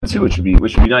too, which would be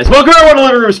nice. Welcome everyone to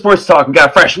Living Room Sports Talk. We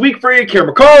got a fresh week for you.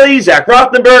 Kieran McCauley, Zach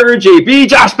Rothenberger, JB,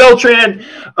 Josh Beltran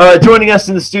joining us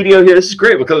in the studio here. This is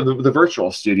great. We'll call it the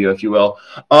virtual studio, if you will.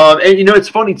 And you know, it's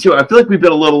funny too. I feel like we've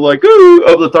been a little like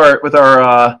with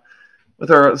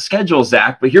our schedule,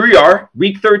 Zach. But here we are,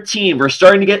 week 13. We're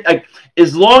starting to get like,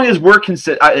 as long as we're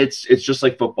it's just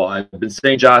like football. I've been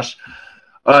saying, Josh,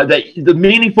 that the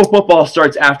meaningful football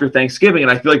starts after Thanksgiving,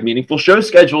 and I feel like meaningful show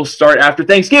schedules start after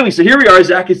Thanksgiving. So here we are,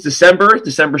 Zach. It's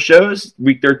December shows,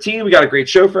 week 13. We got a great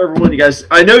show for everyone. You guys,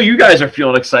 I know you guys are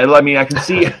feeling excited. I mean, I can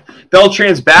see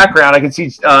Beltran's background. I can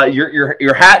see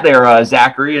your hat there,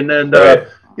 Zachary, and then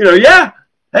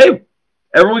hey,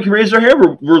 everyone can raise their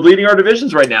hand. We're leading our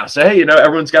divisions right now, so hey,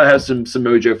 everyone's got to have some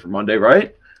mojo for Monday,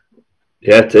 right?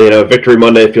 Yeah, Victory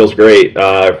Monday feels great.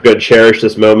 We're going to cherish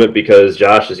this moment because,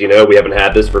 Josh, as you know, we haven't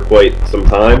had this for quite some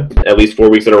time, at least 4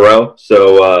 weeks in a row.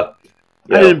 So,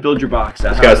 I didn't build your box.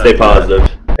 Just got to stay positive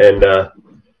and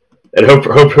hope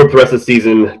the rest of the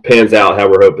season pans out how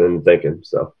we're hoping and thinking.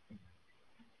 So,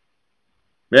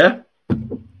 yeah. I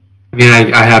mean,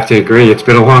 I have to agree. It's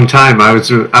been a long time. I was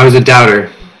a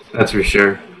doubter, that's for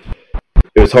sure.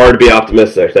 It was hard to be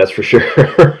optimistic, that's for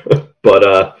sure.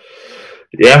 But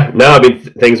yeah, no, I mean,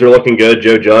 things are looking good.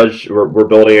 Joe Judge,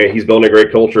 he's building a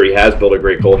great culture. He has built a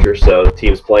great culture. So the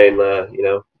team's playing, a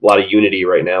lot of unity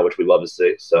right now, which we love to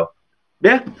see. So,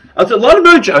 yeah, a lot of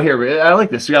mojo here. I like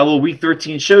this. We got a little week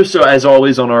 13 show. So as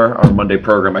always on our Monday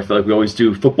program, I feel like we always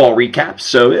do football recaps.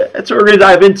 So that's what we're going to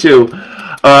dive into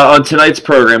on tonight's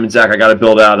program. And Zach, I got to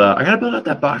build out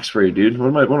that box for you, dude. What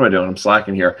am I doing? I'm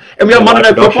slacking here. And we got Monday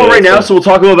Night Football right now. So we'll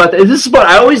talk a little about that. This is what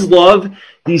I always love.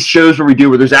 These shows where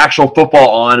there's actual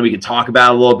football on and we can talk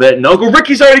about it a little bit. And Uncle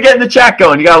Ricky's already getting the chat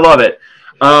going. You gotta love it.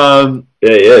 Yeah,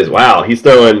 he is. Wow, he's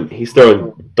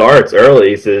throwing darts early.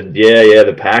 He said, yeah,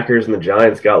 the Packers and the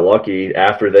Giants got lucky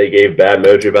after they gave bad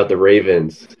mojo about the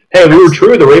Ravens. Hey, we were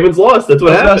true. The Ravens lost. That's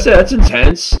what happened. That's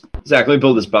intense. Zach, let me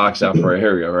build this box out for you.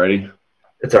 Here we go. Ready?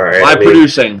 It's all right. Live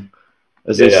producing,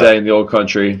 as they say in the old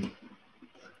country.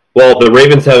 Well, the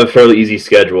Ravens have a fairly easy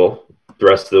schedule the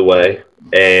rest of the way.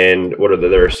 And what are they?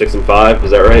 They're 6-5.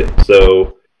 Is that right?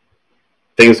 So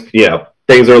things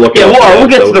are looking. Yeah, we'll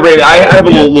get to the Ravens. I have a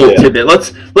little tidbit. Let's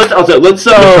try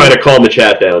to calm the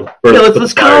chat down.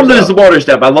 Let's calm the waters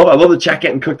down. I love the chat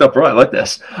getting cooked up. Right, I like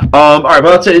this. All right,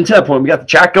 but I'll tell you, into that point, we got the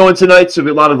chat going tonight, so we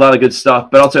have a lot of good stuff.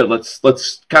 But I'll tell you,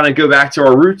 let's kind of go back to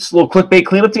our roots. A little clickbait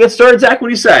cleanup to get started. Zach, what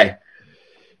do you say?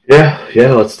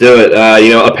 Yeah, let's do it.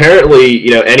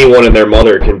 Apparently, anyone and their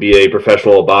mother can be a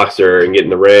professional boxer and get in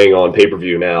the ring on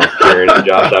pay-per-view now. Karen and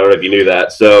Josh, I don't know if you knew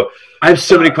that. So I have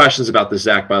so many questions about this,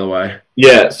 Zach, by the way.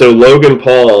 Yeah, so Logan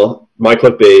Paul, my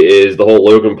clickbait is the whole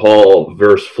Logan Paul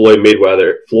versus Floyd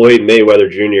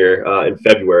Mayweather Jr. In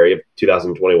February of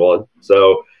 2021.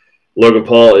 So Logan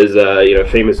Paul is a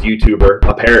famous YouTuber,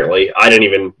 apparently. I didn't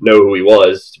even know who he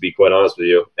was, to be quite honest with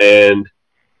you. And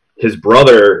his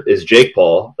brother is Jake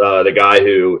Paul, the guy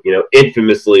who,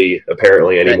 infamously,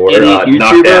 apparently anymore,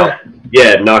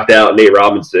 knocked out Nate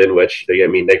Robinson, which,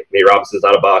 Nate Robinson's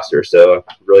not a boxer, so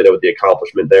I really know what the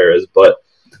accomplishment there is. But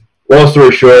long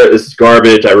story short, this is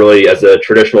garbage. I really, as a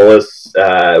traditionalist,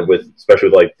 especially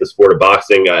with the sport of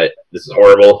boxing, this is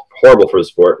horrible for the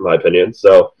sport, in my opinion.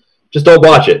 So just don't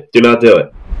watch it. Do not do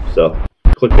it. So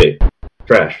clickbait.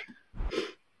 Trash.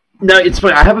 No, it's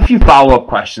funny. I have a few follow-up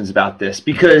questions about this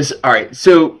because, all right,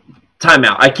 so time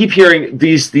out. I keep hearing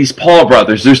these Paul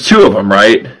brothers. There's two of them,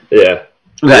 right? Yeah.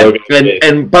 Okay.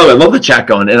 And by the way, I love the chat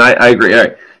going, and I agree. All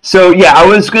right. So, yeah, I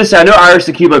was going to say, I know Iris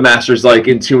the Keyboard Master's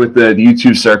in tune with the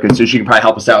YouTube circuit, so she can probably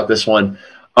help us out with this one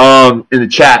in the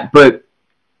chat. But,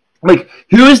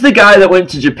 who is the guy that went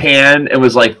to Japan and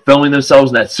was, filming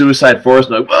themselves in that suicide forest?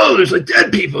 And whoa, there's,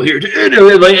 dead people here.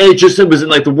 It was in,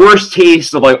 the worst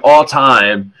taste of, all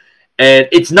time. And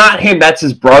it's not him. That's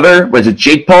his brother. Was it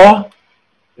Jake Paul?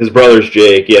 His brother's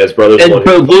Jake. Yeah, his brother's one.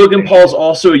 But Logan Paul's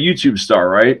also a YouTube star,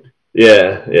 right?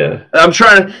 Yeah. I'm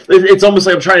trying to. It's almost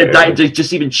like I'm trying to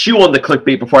just even chew on the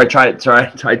clickbait before I try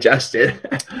to digest it.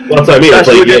 Well, that's what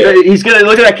I mean. He's gonna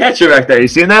look at that catcher back there. You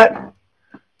seeing that?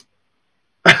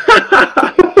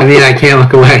 I mean, I can't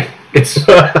look away. It's too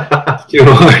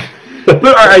hard. But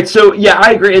all right, so yeah,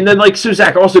 I agree. And then so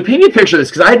Zach, also paint me a picture of this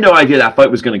because I had no idea that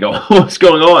fight was going to go. What's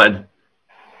going on?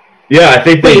 Yeah, I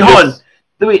think. Wait, hold on.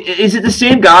 Wait, is it the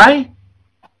same guy?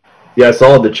 Yeah, I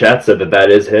saw the chat said that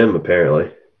is him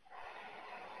apparently,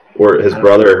 or his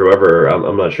brother, or whoever.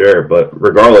 I'm not sure, but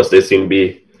regardless, they seem to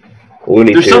be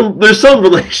Looney Tunes. There's some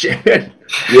relation.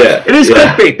 Yeah, it is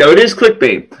clickbait though. It is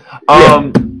clickbait.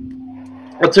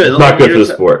 I'll tell you, it's not good for the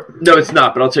sport. No, it's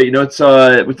not. But I'll tell you, it's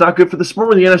not good for the sport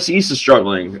when the NFC East is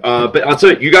struggling. But I'll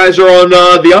tell you, you guys are on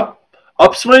the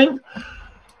upswing.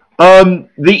 The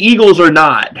Eagles are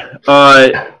not.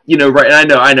 Right?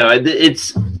 And I know.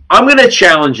 I'm going to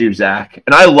challenge you, Zach,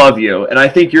 and I love you, and I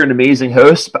think you're an amazing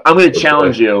host. But I'm going to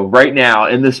challenge you right now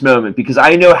in this moment because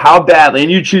I know how badly,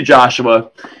 and you too,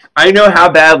 Joshua. I know how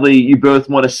badly you both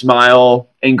want to smile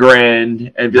and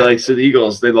grin and be like, "So the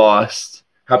Eagles, they lost.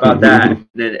 How about that?"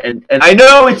 And I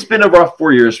know it's been a rough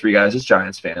 4 years for you guys as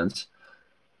Giants fans,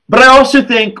 but I also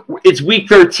think it's week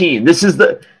 13. This is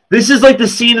like the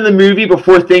scene in the movie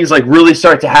before things like really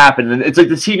start to happen. And it's like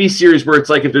the TV series where it's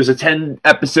like if there's a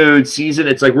 10-episode season,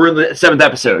 it's like we're in the 7th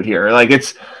episode here. Like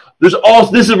this is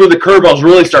where the curveballs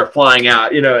really start flying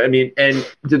out. And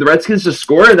did the Redskins just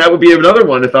score? And that would be another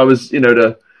one if I was,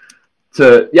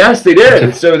 yes, they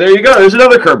did. So there you go. There's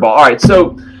another curveball. All right.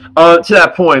 So to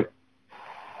that point,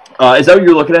 is that what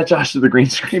you're looking at, Josh, through the green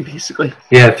screen, basically?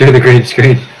 Yeah, through the green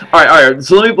screen. All right.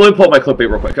 So let me pull up my clipbait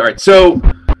real quick. All right. So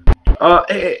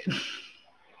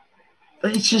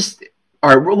it's just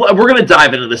all right. We're going to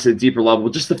dive into this at a deeper level.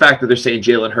 Just the fact that they're saying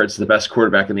Jalen Hurts is the best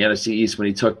quarterback in the NFC East when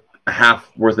he took a half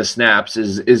worth of snaps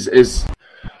is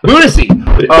lunacy.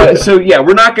 So yeah,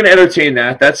 we're not going to entertain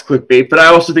that. That's clickbait. But I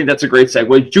also think that's a great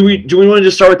segue. Do we want to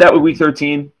just start with that with Week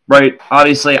 13? Right.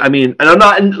 Obviously, I mean, and I'm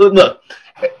not. And look,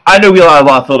 I know we have a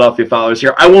lot of Philadelphia followers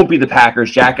here. I won't be the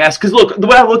Packers jackass because look, the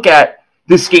way I look at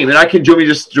this game, and do you want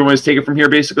me to take it from here,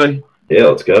 basically? Yeah,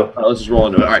 let's go. Let's just roll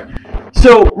into it. All right.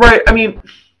 So, I mean,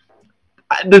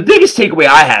 the biggest takeaway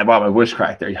I had, wow, my voice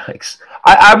cracked there, yikes.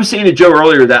 I was saying to Joe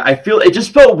earlier that I feel it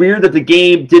just felt weird that the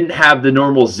game didn't have the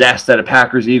normal zest that a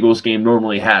Packers-Eagles game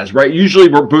normally has, right? Usually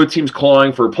we're both teams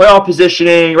clawing for playoff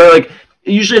positioning, right? Like,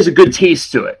 it usually has a good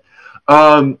taste to it.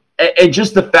 And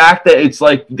just the fact that it's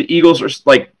like the Eagles are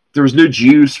like, there was no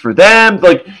juice for them.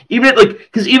 Because even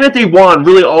if they won,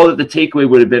 really all that the takeaway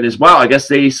would have been is, wow, I guess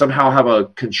they somehow have a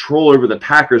control over the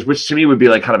Packers, which to me would be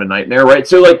like kind of a nightmare, right?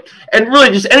 So and really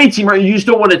just any team, right? You just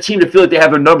don't want a team to feel like they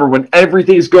have their number when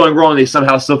everything's going wrong. They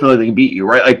somehow still feel like they can beat you,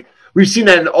 right? Like we've seen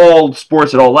that in all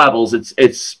sports at all levels.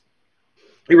 It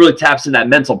really taps in that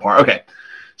mental part. Okay,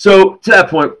 so to that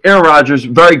point, Aaron Rodgers,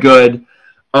 very good,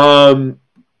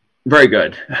 very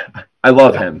good. I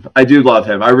love him. I do love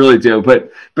him. I really do.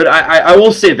 But I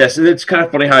will say this, and it's kind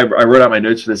of funny how I wrote out my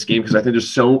notes for this game because I think there's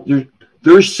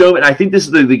so, and I think this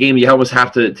is the game you almost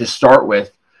have to start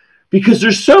with because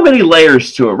there's so many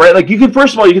layers to it, right? Like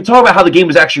first of all, you can talk about how the game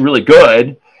was actually really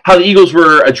good, how the Eagles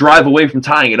were a drive away from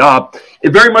tying it up.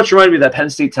 It very much reminded me of that Penn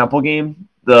State Temple game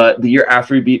the year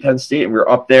after we beat Penn State, and we were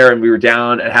up there and we were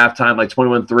down at halftime like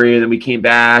 21-3, and then we came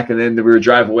back, and then we were a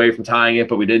drive away from tying it,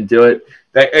 but we didn't do it.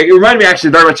 It reminded me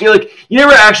actually very much. You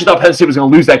never actually thought Penn State was going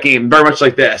to lose that game. Very much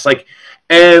like this.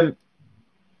 And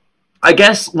I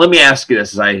guess let me ask you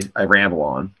this as I ramble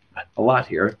on a lot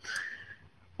here.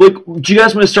 Do you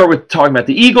guys want to start with talking about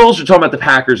the Eagles or talking about the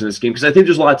Packers in this game? Because I think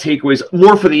there's a lot of takeaways,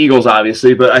 more for the Eagles,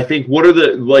 obviously. But I think what are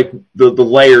the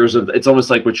layers of? It's almost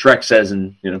like what Shrek says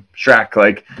in Shrek.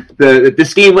 Like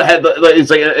this game had it's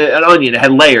like an onion. It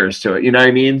had layers to it. You know what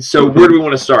I mean? So where do we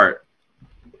want to start?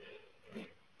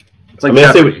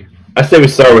 I say we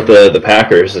start with the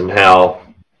Packers and how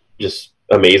just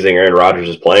amazing Aaron Rodgers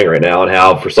is playing right now, and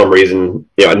how for some reason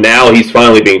now he's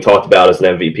finally being talked about as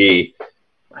an MVP,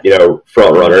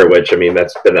 front runner. Which I mean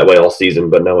that's been that way all season,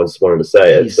 but no one's wanted to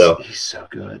say it. He's so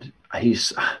good. He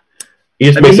just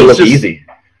makes it look easy.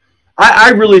 I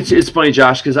really, it's funny,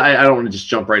 Josh, because I don't want to just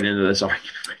jump right into this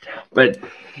argument right now, but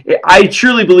I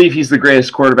truly believe he's the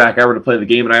greatest quarterback ever to play the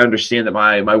game, and I understand that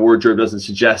my wardrobe doesn't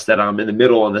suggest that I'm in the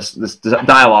middle on this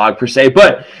dialogue per se.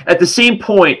 But at the same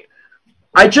point,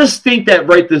 I just think that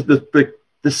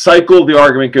the cycle of the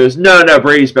argument goes, no,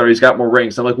 Brady's better. He's got more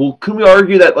rings. I'm like, well, can we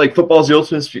argue that football's the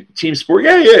ultimate team sport?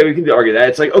 Yeah, we can argue that.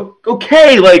 It's like,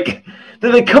 okay,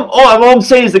 then come on. All I'm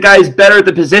saying is the guy's better at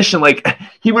the position.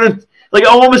 He would have. I'm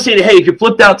almost saying, hey, if you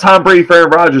flipped out Tom Brady for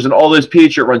Aaron Rodgers and all those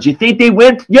Patriot runs, you think they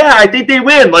win? Yeah, I think they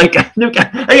win.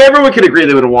 Everyone could agree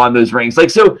they would have won those rings. So, you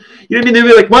know what I mean? They'd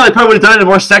be like, well, they probably would have done it in a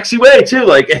more sexy way,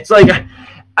 too.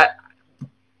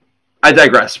 I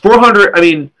digress. 400, I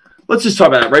mean, let's just talk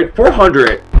about it, right?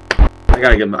 400, I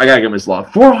gotta give him his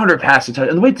love. 400 passing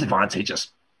touchdowns. And the way Devontae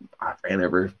just ran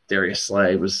over Darius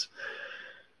Slay was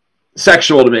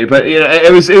sexual to me, but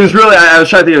it was really. I was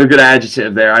trying to think of a good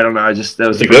adjective there. I don't know. That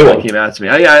was the good one that came out to me.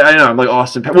 I know. I'm like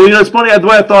Austin. Well, it's funny. The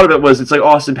way I thought of it was it's like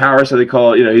Austin Powers. So they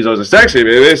call he's always a sexy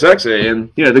baby, sexy, and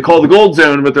they call the gold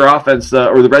zone with their offense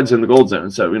or the red zone the gold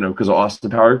zone. So because of Austin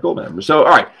Powers gold member. So all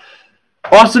right,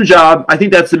 awesome job. I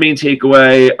think that's the main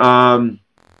takeaway.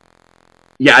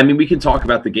 Yeah, I mean, we can talk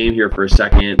about the game here for a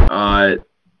second.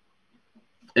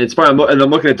 It's fun. And I'm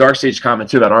looking at Dark Stage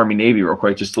comment too about Army Navy real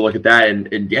quick, just to look at that.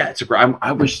 And yeah, it's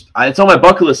it's on my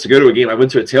bucket list to go to a game. I went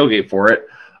to a tailgate for it,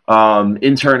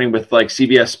 interning with like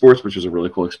CBS Sports, which was a really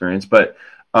cool experience. But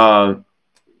yeah, all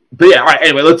right.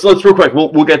 Anyway, let's real quick.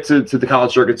 We'll get to the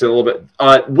college circuits in a little bit.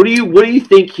 What do you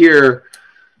think here?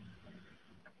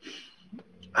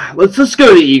 Let's go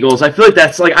to the Eagles. I feel like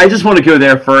that's like I just want to go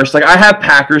there first. Like I have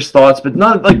Packers thoughts, but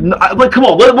not like come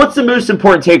on. What's the most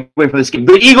important takeaway from this game?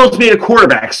 The Eagles made a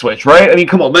quarterback switch, right? I mean,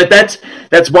 come on. That's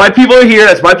why people are here.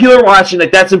 That's why people are watching.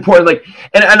 Like that's important. Like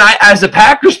and I as a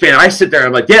Packers fan, I sit there and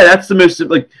I'm like, yeah, that's the most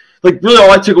like really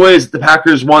all I took away is the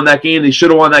Packers won that game. They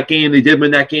should have won that game. They did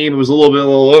win that game. It was a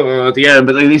little at the end,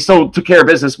 but they still took care of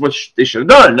business, which they should have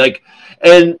done. But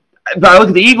I look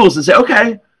at the Eagles and say,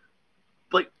 okay,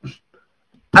 like.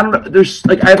 I don't know. There's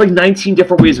like I have like 19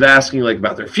 different ways of asking like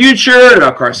about their future,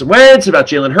 about Carson Wentz, about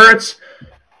Jalen Hurts.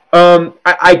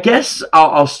 I guess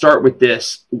I'll start with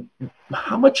this.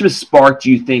 How much of a spark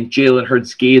do you think Jalen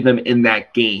Hurts gave them in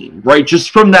that game? Right,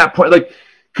 just from that point, like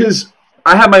because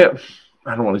I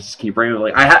don't want to just keep bringing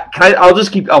like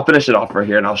I'll finish it off right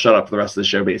here and I'll shut up for the rest of the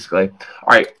show basically. All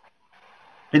right,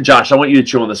 and Josh, I want you to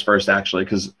chew on this first actually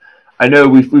because I know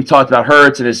we've talked about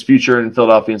Hurts and his future in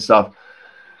Philadelphia and stuff.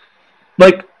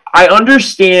 Like, I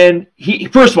understand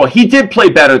first of all, he did play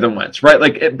better than Wentz, right?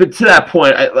 Like, but to that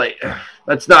point,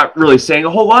 that's not really saying a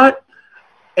whole lot.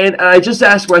 And I just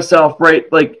ask myself,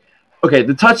 right, like, okay,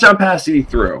 the touchdown pass that he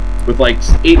threw with like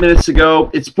 8 minutes to go,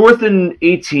 it's 4th and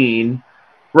 18,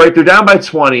 right? They're down by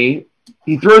 20.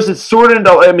 He throws it sort of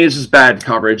into, I mean, it's just bad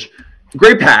coverage.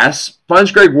 Great pass,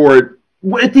 finds Greg Ward.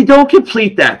 If they don't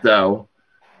complete that, though,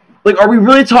 like, are we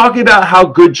really talking about how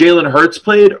good Jalen Hurts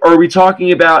played, or are we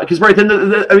talking about because right then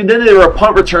then they were a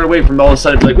punt return away from all of a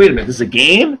sudden like, wait a minute, this is a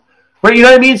game, right? You know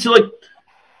what I mean? So like,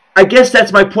 I guess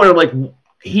that's my point. I'm like,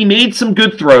 he made some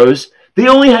good throws. They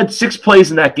only had 6 plays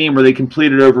in that game where they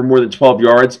completed over more than 12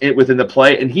 yards within the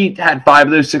play, and he had 5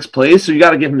 of those 6 plays. So you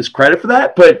got to give him his credit for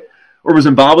that, or was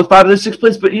involved with 5 of those 6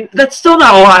 plays. But that's still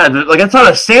not a lot. Like that's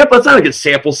not a sample. That's not a good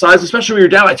sample size, especially when you're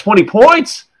down by 20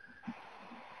 points.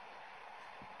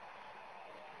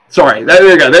 Sorry, there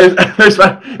you go. There's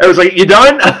my. I was like, "You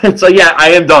done?" It's like, "Yeah, I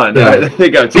am done." Yeah. There you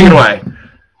go. Take it away.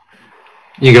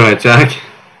 You go ahead, Zach.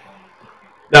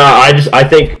 No, I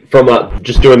think from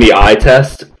just doing the eye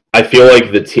test, I feel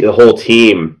like the whole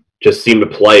team just seemed to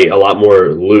play a lot more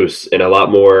loose and a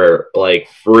lot more like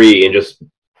free and just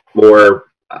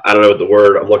more. I don't know what the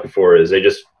word I'm looking for is. They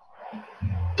just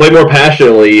played more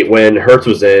passionately when Hurts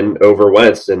was in over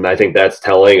Wentz, and I think that's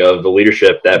telling of the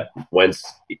leadership that Wentz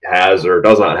has or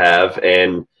does not have.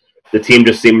 And the team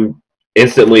just seemed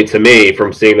instantly to me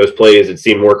from seeing those plays, it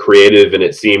seemed more creative and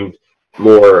it seemed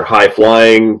more high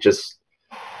flying. Just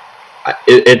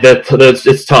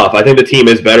it's tough. I think the team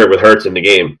is better with Hurts in the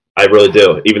game. I really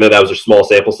do. Even though that was a small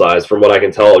sample size, from what I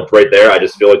can tell right there, I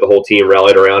just feel like the whole team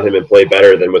rallied around him and played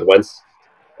better than with Wentz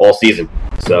all season.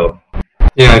 So.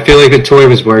 Yeah, I feel like the toy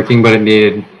was working, but it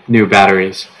needed new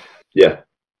batteries. Yeah.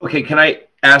 Okay, can I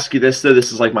ask you this, though?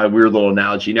 This is like my weird little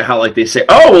analogy. You know how like they say,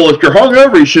 oh, well, if you're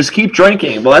hungover, you should just keep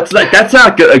drinking. Well, that's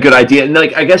not a good idea. And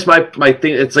like I guess my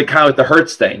thing, it's like kind of like the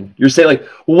Hurts thing. You're saying like,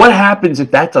 well, what happens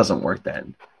if that doesn't work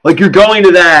then? Like you're going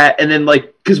to that and then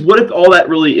like, because what if all that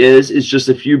really is just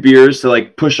a few beers to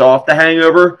like push off the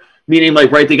hangover? Meaning,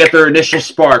 like, right, they get their initial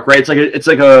spark, right? It's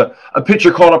like a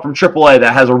pitcher called up from AAA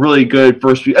that has a really good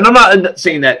first few. And I'm not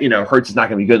saying that Hurts is not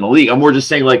going to be good in the league. I'm more just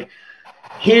saying like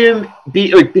him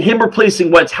replacing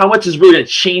Wentz. How much is really going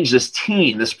to change this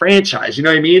team, this franchise? You know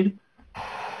what I mean?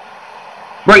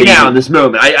 Right now in this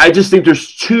moment, I just think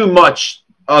there's too much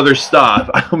other stuff.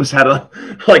 I almost had to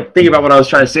like think about what I was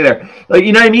trying to say there. Like,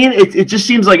 you know what I mean? It just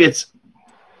seems like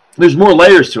there's more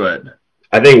layers to it.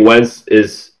 I think Wentz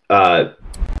is.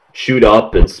 Chewed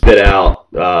up and spit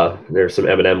out. There's some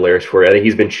Eminem lyrics for you. I think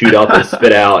he's been chewed up and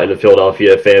spit out in the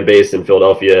Philadelphia fan base and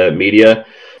Philadelphia media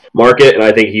market, and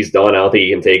I think he's done. I don't think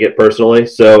he can take it personally.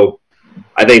 So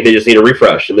I think they just need a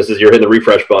refresh, and you're hitting the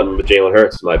refresh button with Jalen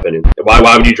Hurts, in my opinion.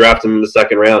 Why would you draft him in the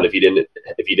second round if you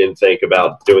didn't think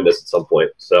about doing this at some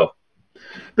point? So.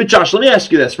 But Josh, let me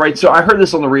ask you this, right? So I heard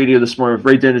this on the radio this morning.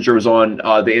 Ray Dininger was on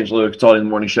the Angelo Cataldi in the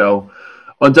morning show.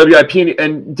 On WIP,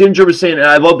 and Dinger was saying, and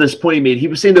I love this point he made, he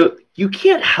was saying that you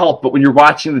can't help but when you're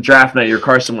watching the draft night, you're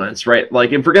Carson Wentz, right?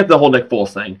 Like, and forget the whole Nick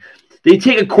Foles thing. They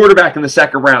take a quarterback in the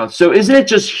second round. So isn't it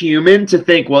just human to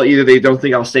think, well, either they don't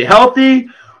think I'll stay healthy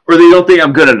or they don't think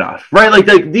I'm good enough, right? Like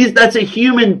that's a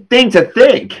human thing to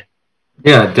think.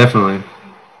 Yeah, definitely.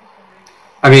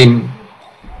 I mean,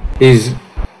 he's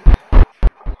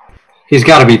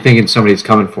got to be thinking somebody's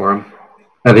coming for him.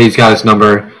 that he's got his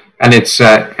number and it's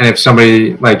set. And if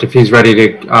somebody, like, if he's ready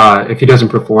to, if he doesn't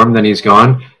perform, then he's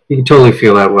gone. You can totally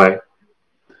feel that way.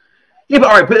 Yeah, but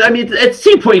all right, but I mean, at the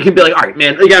same point, you can be like, all right,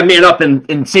 man, you got to man up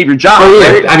and save your job. Oh,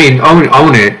 yeah. Right? I mean,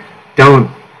 own it. Don't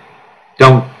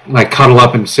like cuddle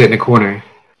up and sit in a corner.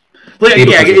 Like,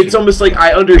 yeah, it's almost like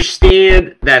I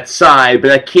understand that side, but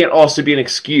that can't also be an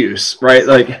excuse, right?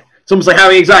 Like, it's almost like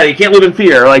having anxiety. You can't live in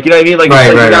fear. Like, you know what I mean? Like,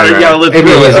 right, you gotta live through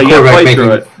it. Like, you gotta fight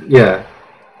through it. Yeah.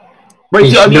 Right.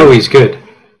 So, I mean, he's good.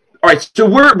 All right. So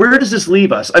where does this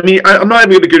leave us? I mean, I'm not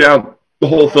even going to go down the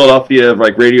whole Philadelphia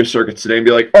like radio circuits today and be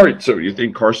like, all right, so you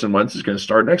think Carson Wentz is going to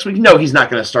start next week? No, he's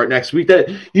not going to start next week. That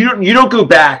you don't go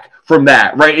back from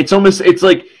that, right? It's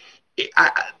like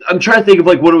I'm trying to think of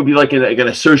like what it would be like in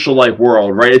a social life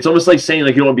world, right? It's almost like saying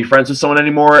like you don't want to be friends with someone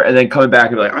anymore, and then coming back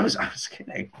and be like, I was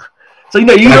kidding. It's like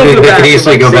no, you don't go back. I think they could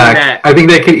easily go back. I think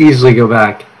they could easily go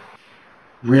back.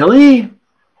 Really?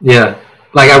 Yeah.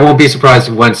 Like I won't be surprised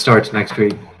if Wentz starts next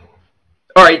week.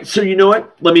 All right, so you know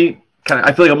what? Let me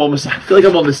I feel like I'm on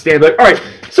the stand. Like, all right.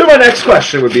 So my next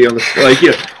question would be on this, like,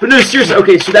 yeah. But no, seriously.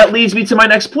 Okay, so that leads me to my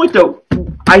next point, though.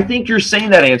 I think you're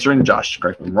saying that answering, Josh,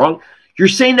 correct me if I'm wrong. You're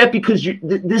saying that because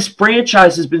this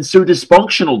franchise has been so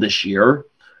dysfunctional this year,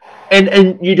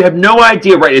 and you'd have no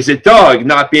idea, right? Is it Doug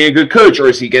not being a good coach, or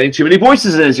is he getting too many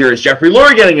voices in his ear? Is Jeffrey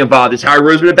Lurie getting involved? Is Howie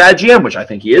Roseman a bad GM, which I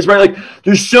think he is, right? Like,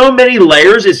 there's so many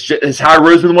layers. Is Howie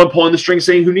Roseman the one pulling the strings,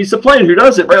 saying who needs to play and who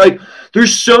doesn't, right? Like,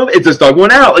 does Doug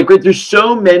went out? Like, right, there's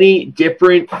so many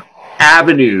different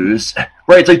avenues,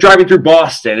 right? It's like driving through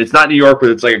Boston. It's not New York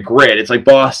where it's like a grid. It's like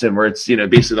Boston where it's,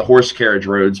 basically the horse carriage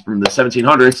roads from the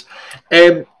 1700s.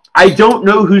 And I don't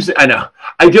know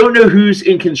who's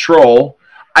in control.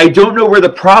 I don't know where the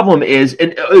problem is.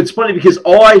 And it's funny because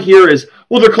all I hear is,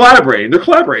 well, they're collaborating. They're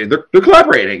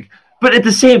collaborating. But at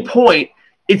the same point,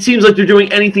 it seems like they're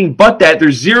doing anything but that.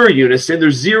 There's zero unison.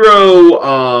 There's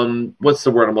zero, what's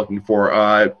the word I'm looking for?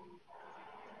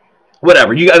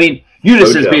 Whatever. Unison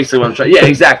is basically what I'm trying. Yeah,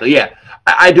 exactly. Yeah.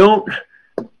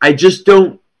 I just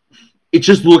don't, it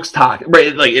just looks toxic,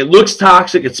 right? Like it looks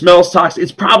toxic. It smells toxic.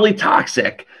 It's probably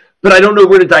toxic, but I don't know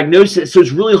where to diagnose it. So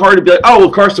it's really hard to be like, oh,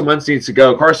 well, Carson Wentz needs to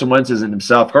go. Carson Wentz isn't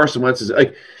himself. Carson Wentz is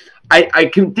like, I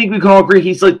can think we can all agree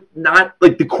he's like not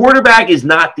like the quarterback is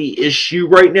not the issue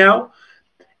right now.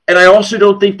 And I also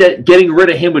don't think that getting rid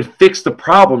of him would fix the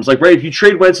problems. Like, right, if you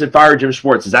trade Wentz and fire Jim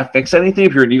Schwartz, does that fix anything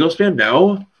if you're an Eagles fan?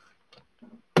 No.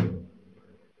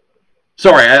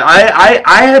 Sorry,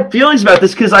 I have feelings about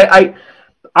this because I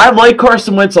like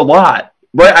Carson Wentz a lot.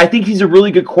 Right? I think he's a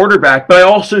really good quarterback, but I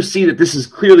also see that this is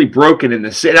clearly broken in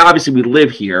this. And obviously, we live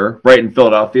here, right, in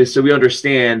Philadelphia, so we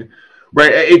understand.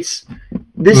 Right?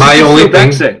 This my is only so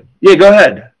vexing. Yeah, go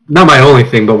ahead. Not my only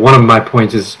thing, but one of my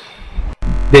points is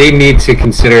they need to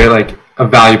consider it like a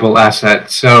valuable asset.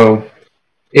 So,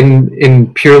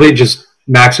 in purely just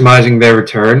maximizing their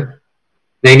return,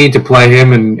 they need to play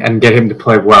him and get him to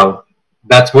play well.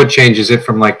 That's what changes it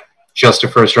from like just a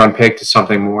first-round pick to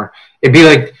something more. It'd be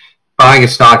like buying a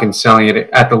stock and selling it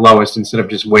at the lowest instead of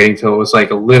just waiting till it was like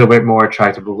a little bit more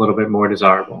attractive, a little bit more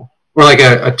desirable, or like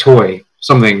a toy,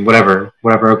 something, whatever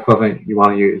equivalent you want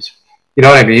to use. You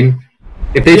know what I mean?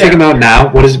 If they take him out now,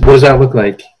 what does that look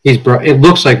like? It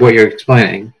looks like what you're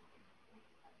explaining.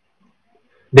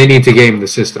 They need to game the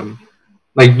system.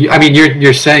 Like, I mean,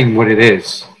 you're saying what it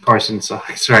is. Carson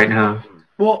sucks right now.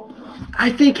 Well,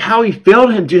 I think Howie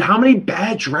failed him, dude. How many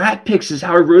bad draft picks has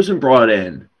Howie Roseman brought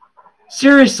in?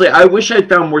 Seriously, I wish I'd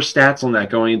found more stats on that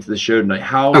going into the show tonight.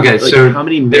 How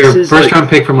many misses? Their first round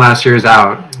pick from last year is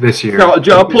out this year. No,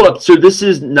 I'll pull up. So this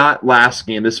is not last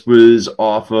game. This was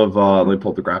off of let me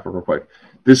pull up the graphic real quick.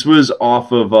 This was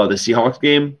off of the Seahawks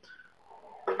game.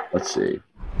 Let's see.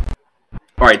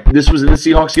 All right, this was in the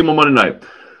Seahawks game on Monday night.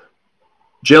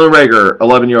 Jalen Reagor,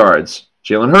 11 yards.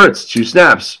 Jalen Hurts, 2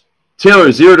 snaps.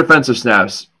 Taylor, 0 defensive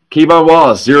snaps. Kevon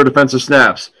Wallace, 0 defensive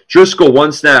snaps. Driscoll,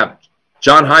 1 snap.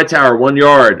 John Hightower, 1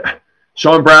 yard.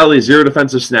 Sean Bradley, 0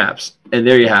 defensive snaps. And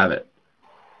there you have it.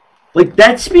 Like,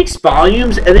 that speaks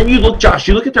volumes. And then you look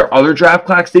at their other draft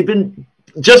class. They've been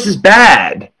just as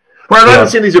bad. Well, I'm not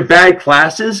saying these are bad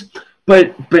classes,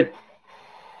 but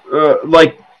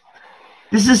like,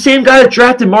 this is the same guy that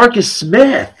drafted Marcus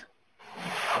Smith.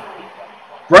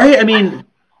 Right? I mean,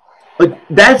 like,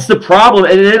 that's the problem.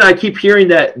 And then I keep hearing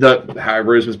that Howie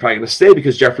Roseman's probably going to stay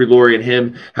because Jeffrey Lurie and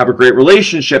him have a great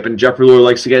relationship, and Jeffrey Lurie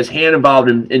likes to get his hand involved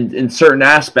in certain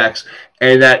aspects.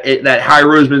 and that Harry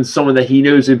Roseman's someone that he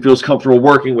knows and feels comfortable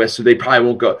working with, so they probably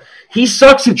won't go. He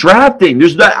sucks at drafting.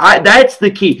 That's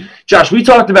the key. Josh, we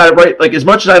talked about it, right? Like, as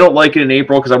much as I don't like it in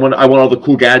April because I want all the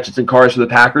cool gadgets and cars for the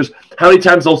Packers, how many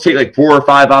times they'll take like 4 or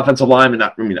 5 offensive linemen?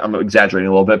 I'm exaggerating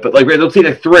a little bit, but like they'll take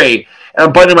like 3, and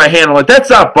I'm biting my hand. I'm like,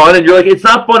 that's not fun. And you're like, it's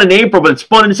not fun in April, but it's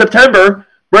fun in September.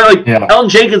 Right, like Elton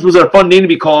Jenkins was a fun name to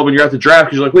be called when you're at the draft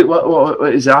because you're like, wait,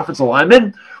 what is the offensive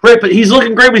lineman? Right, but he's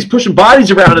looking great when he's pushing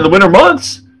bodies around in the winter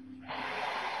months.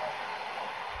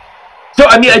 So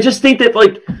I mean, I just think that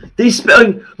like they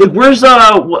spend like where's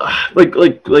like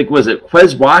was it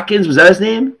Quez Watkins? Was that his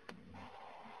name?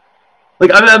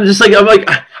 Like I'm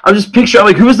just picturing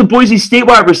like who was the Boise State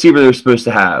wide receiver they were supposed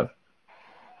to have?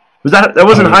 Was that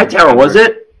wasn't Hightower, was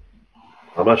it?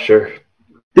 I'm not sure.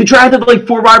 They drafted like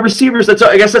 4 wide receivers.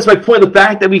 I guess that's my point. The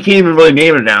fact that we can't even really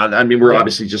name it now. I mean, we're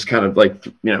obviously just kind of like,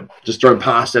 just throwing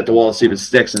pasta at the wall to see if it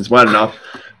sticks, and it's wet enough.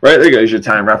 Right, there goes your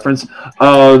time reference.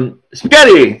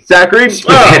 Spaghetti, Zachary.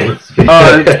 By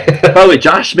the way,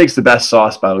 Josh makes the best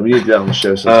sauce, by the way. We need to do that on the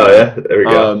show sometime. Oh, yeah, there we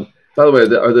go. By the way,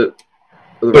 are the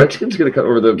Redskins going to come,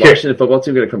 or the Washington football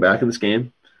team going to come back in this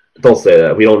game? Don't say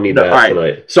that. We don't need that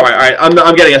tonight. Sorry, all right.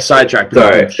 I'm getting a sidetracked. It's all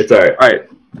right. It's all right. All right.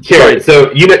 Here,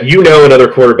 so you know another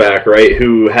quarterback, right?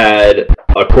 Who had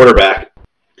a quarterback?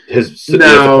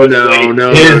 No.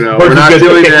 We're not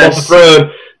doing this.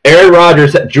 Aaron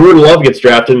Rodgers, Jordan Love gets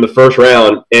drafted in the first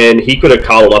round, and he could have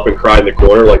coddled up and cried in the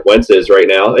corner like Wentz is right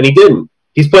now, and he didn't.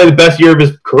 He's playing the best year of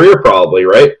his career, probably,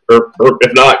 right? Or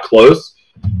if not close.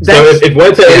 So if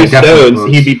Wentz had any stones,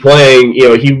 he'd be playing.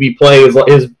 He'd be playing his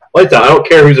lights out. I don't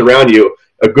care who's around you.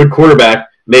 A good quarterback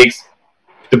makes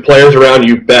the players around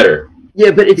you better.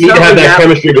 Yeah, but it's you need to have that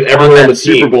chemistry with everyone on the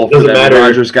team. Super Bowl doesn't matter.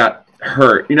 Rodgers got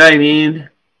hurt. You know what I mean?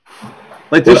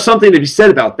 Like, there's something to be said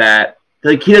about that.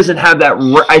 Like, he doesn't have that.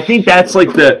 I think that's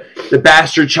like the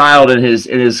bastard child in his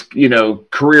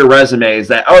career resume is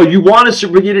that you want to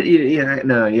Super Bowl?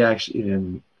 No, you actually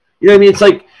didn't. You know what I mean? It's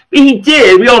like he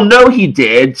did. We all know he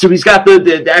did. So he's got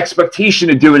the expectation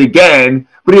to do it again,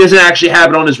 but he doesn't actually have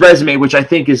it on his resume, which I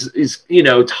think is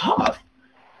tough.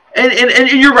 And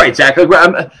you're right, Zach.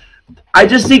 Like, I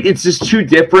just think it's just too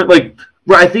different. Like,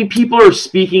 I think people are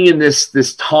speaking in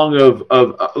this tongue of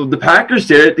the Packers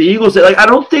did it, the Eagles did it. Like, I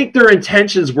don't think their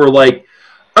intentions were like,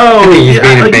 he's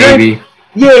being a baby.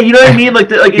 You know what I mean? Like,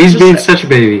 he's being such a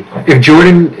baby.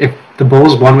 If the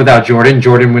Bulls won without Jordan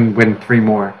would win 3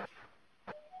 more.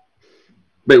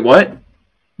 Wait, what?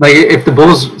 Like, if the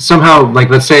Bulls somehow, like,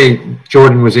 let's say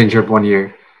Jordan was injured 1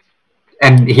 year,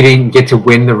 and he didn't get to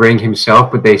win the ring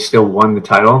himself, but they still won the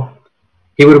title.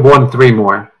 He would have won 3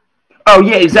 more. Oh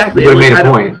yeah, exactly. He would have made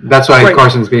a point. That's why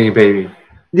Carson's being a baby.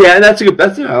 Yeah, and I like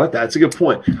that. That's a good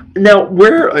point. Now,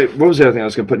 what was the other thing I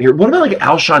was going to put in here? What about like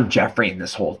Alshon Jeffrey in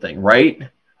this whole thing, right?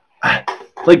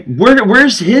 Like,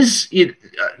 where's his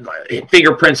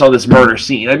fingerprints on this murder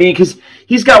scene? I mean, because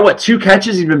he's got 2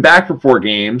 catches. He's been back for 4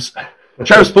 games.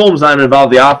 Travis Fulham's not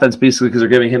involved in the offense basically because they're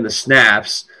giving him the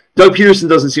snaps. Doug Peterson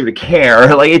doesn't seem to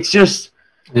care. Like, it's just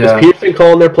is Peterson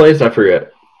calling their plays? I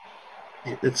forget.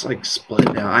 It's like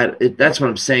split now. That's what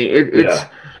I'm saying.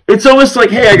 It's almost like,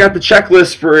 hey, I got the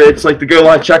checklist for it's like the go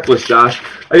live checklist, Josh.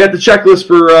 I got the checklist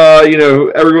for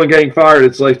everyone getting fired.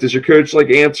 It's like, does your coach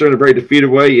like answer in a very defeated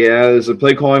way? Yeah. Is the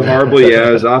play calling horrible? Yeah.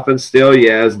 Is offense stale?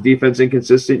 Yeah. Is defense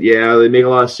inconsistent? Yeah. They make a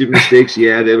lot of stupid mistakes?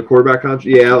 Yeah. They have a quarterback contract?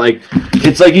 Yeah. Like,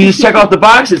 it's like you just check off the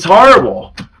box. It's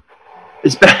horrible.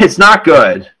 It's bad. It's not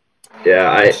good.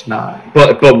 Yeah, it's not.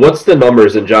 But what's the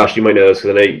numbers? And Josh, you might know this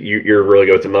because I know you're really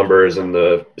good with the numbers and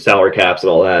the salary caps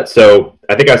and all that. So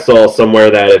I think I saw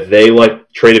somewhere that if they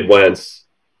traded Wentz,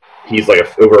 he's over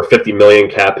a $50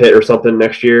 million cap hit or something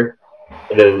next year.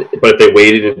 And but if they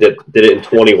waited and did it in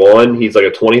 21, he's like a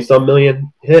 20-some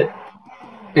million hit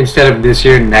instead of this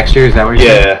year and next year. Is that what you're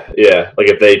saying? Yeah. Like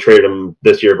if they traded him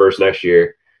this year versus next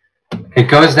year, it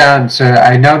goes down. So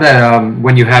I know that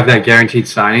when you have that guaranteed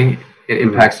signing, it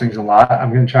impacts things a lot.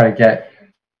 I'm going to try to get...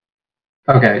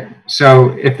 Okay,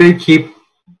 so if they keep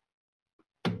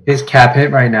his cap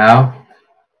hit right now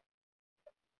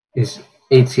is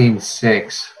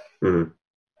 18.6. Mm-hmm.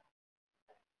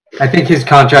 I think his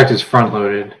contract is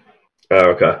front-loaded.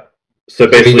 Oh, okay. So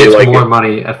basically, he gets more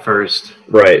money at first.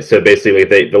 Right. So basically,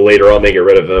 the later on they get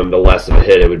rid of him, the less of a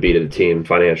hit it would be to the team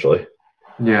financially.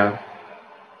 Yeah.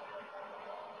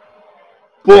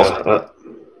 Well...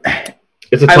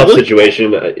 It's a tough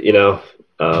situation,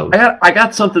 I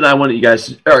got something I want you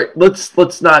guys. All right,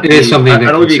 let's not. It is something. I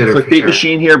don't want to be a clickbait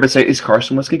machine here, but say, is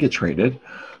Carson Wentz gonna get traded?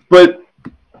 But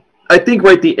I think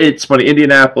it's funny.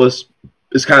 Indianapolis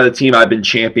is kind of the team I've been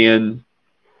champion.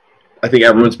 I think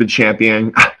everyone's been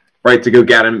championing. right, to go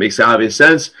get him. Makes obvious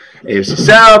sense. AFC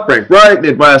South, ranked right,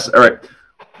 Midwest. All right.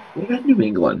 What about New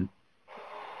England?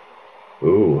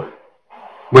 Ooh.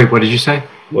 Wait, what did you say?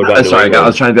 What about New Sorry, England? I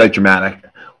was trying to be like dramatic.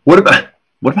 What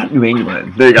about New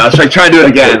England? There you go. I was trying to do it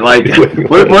again. Like,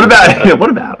 what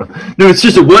about? No, it's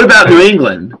just what about New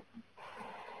England?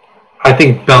 I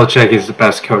think Belichick is the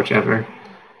best coach ever.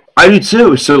 I do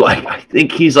too. So, like, I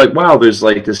think he's like, wow, there's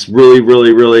like this really,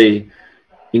 really, really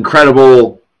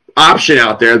incredible option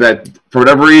out there that for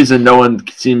whatever reason no one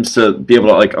seems to be able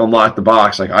to like unlock the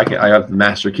box. Like, I have the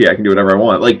master key. I can do whatever I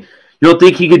want. Like, you don't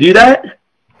think he could do that?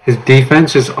 His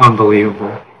defense is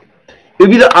unbelievable. It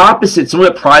would be the opposite.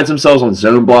 Someone that prides themselves on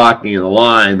zone blocking and the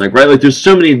line, like right, like there's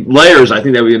so many layers. I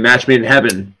think that would be a match made in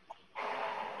heaven.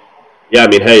 Yeah, I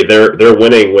mean, hey, they're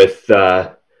winning with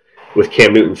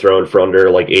Cam Newton throwing for under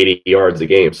like 80 yards a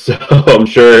game. So I'm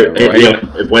sure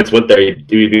if Wentz went there, he'd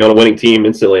be on a winning team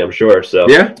instantly. I'm sure. So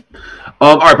yeah.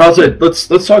 All right, let's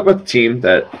talk about the team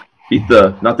that beat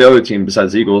not the other team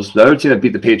besides the Eagles, the other team that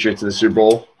beat the Patriots in the Super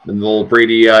Bowl in the little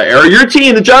Brady era. Your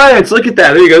team, the Giants. Look at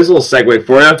that. There you go. There's a little segue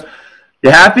for you. You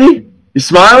happy? You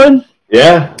smiling?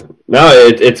 Yeah. No,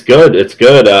 it's good. It's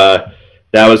good.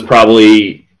 That was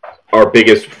probably our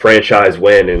biggest franchise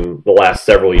win in the last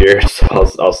several years,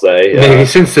 I'll say. Maybe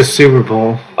since the Super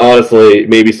Bowl. Honestly,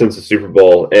 maybe since the Super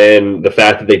Bowl. And the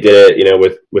fact that they did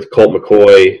it, with Colt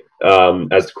McCoy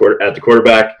at the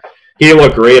quarterback. He didn't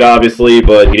look great, obviously,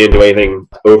 but he didn't do anything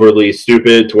overly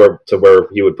stupid to where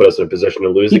he would put us in a position to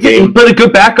lose the game. He played a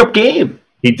good backup game.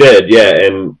 He did, yeah.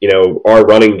 And, our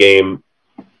running game,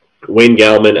 Wayne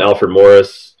Gallman, Alfred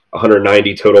Morris,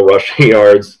 190 total rushing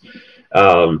yards.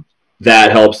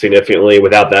 That helps significantly.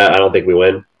 Without that, I don't think we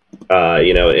win.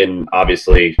 And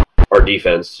obviously our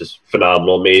defense just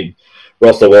phenomenal. Made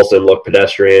Russell Wilson look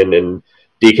pedestrian, and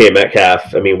DK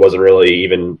Metcalf, wasn't really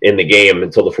even in the game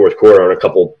until the fourth quarter on a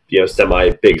couple,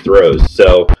 semi-big throws.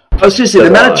 So I was just saying,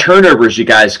 the amount of turnovers you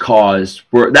guys caused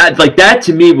that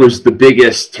to me was the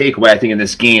biggest takeaway, I think, in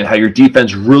this game. How your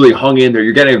defense really hung in there.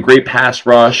 You're getting a great pass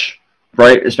rush,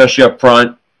 right? Especially up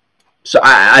front. So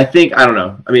I think, I don't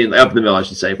know. Up in the middle, I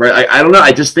should say, right? I don't know.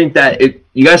 I just think that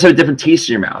you guys have a different taste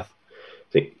in your mouth.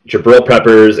 I think Jabril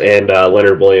Peppers and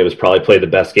Leonard Williams probably played the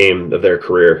best game of their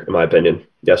career, in my opinion,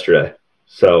 yesterday.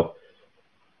 So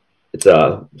it's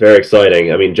very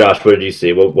exciting. Josh, what did you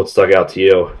see? What stuck out to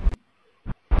you?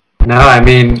 No,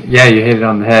 yeah, you hit it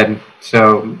on the head.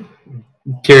 So,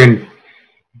 Kieran,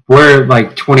 we're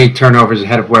like 20 turnovers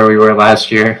ahead of where we were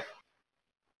last year.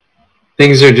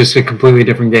 Things are just a completely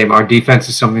different game. Our defense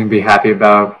is something to be happy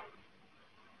about.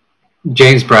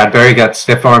 James Bradbury got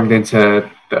stiff-armed into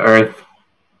the earth.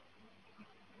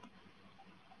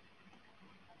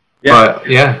 Yeah. But,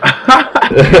 yeah. I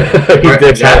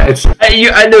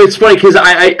know it's funny because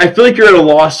I feel like you're at a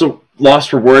loss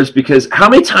for words, because how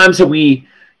many times have we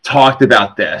talked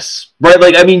about this, right?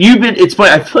 It's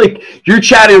funny. I feel like you're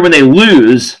chatting when they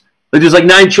lose. Like there's like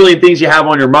 9 trillion things you have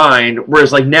on your mind,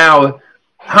 whereas like now,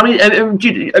 how many?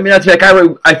 That's like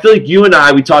I feel like you and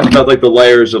we talked about like the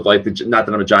layers of like not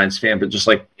that I'm a Giants fan, but just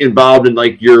like involved in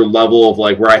like your level of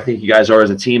like where I think you guys are as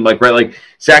a team. Like right, like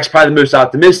Zach's probably the most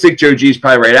optimistic. Joe G's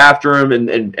probably right after him,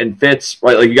 and Fitz,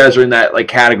 right? Like you guys are in that like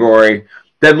category.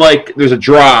 Then like there's a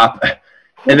drop,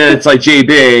 and then it's like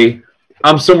JB.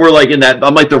 I'm somewhere like in that.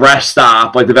 I'm like the rest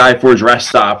stop, like the Valley Forge rest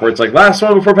stop, where it's like last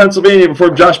one before Pennsylvania, before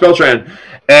Josh Beltran,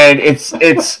 and it's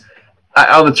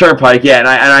on the turnpike, yeah. And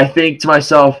I think to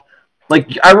myself, like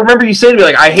I remember you saying to me,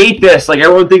 like I hate this. Like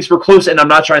everyone thinks we're close, and I'm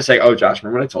not trying to say, oh, Josh,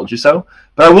 remember when I told you so?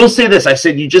 But I will say this: I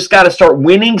said you just got to start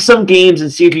winning some games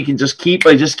and see if you can just keep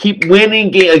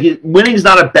winning games. Like, winning's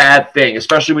not a bad thing,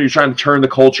 especially when you're trying to turn the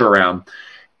culture around.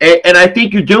 And I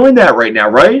think you're doing that right now,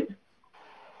 right?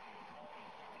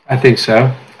 I think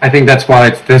so. I think that's why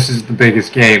this is the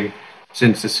biggest game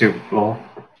since the Super Bowl.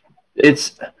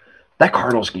 That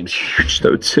Cardinals game's huge,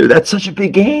 though, too. That's such a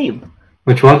big game.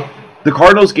 Which one? The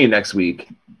Cardinals game next week.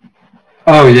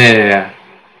 Oh, yeah.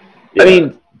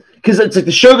 Because it's like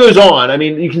the show goes on.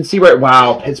 You can see, right,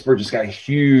 wow, Pittsburgh just got a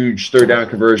huge third down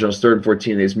conversion. It was 3rd and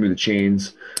 14. They just moved the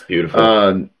chains.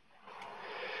 Beautiful.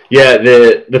 Yeah,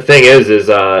 the thing is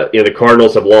the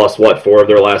Cardinals have lost, 4 of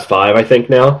their last 5, I think,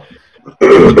 now. Do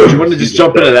you want to just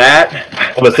jump into that?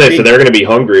 I'm gonna say, so they're going to be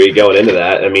hungry going into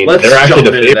that. Let's actually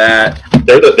jump into that.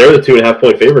 They're the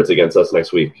 2.5-point favorites against us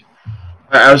next week.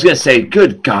 I was going to say,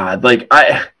 good God,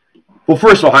 well,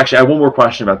 first of all, actually, I have one more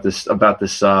question about the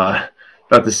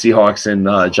Seahawks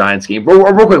and Giants game.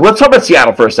 Real quick, let's talk about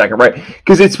Seattle for a second, right?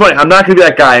 Because it's funny. I'm not going to be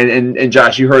that guy. And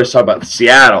Josh, you heard us talk about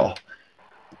Seattle.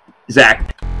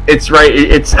 Zach, it's right.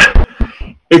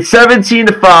 It's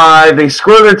 17-5. They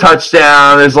score their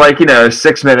touchdown. There's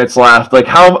 6 minutes left. Like,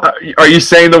 how are you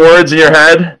saying the words in your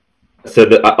head?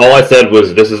 All I said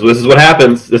was, "This is what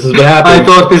happens. This is what happens." I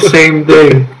thought the same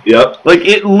thing. Yep. Like,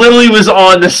 it literally was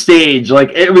on the stage. Like,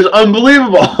 it was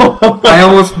unbelievable. I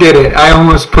almost did it. I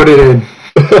almost put it in.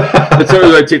 That's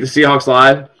how I take the Seahawks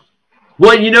live.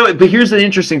 Well, but here's the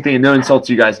interesting thing, and no insult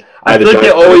to you guys. I feel like they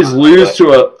always lose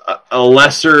to a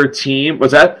lesser team.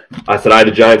 What's that? I said I had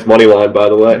the Giants money line, by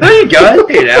the way. There you go. I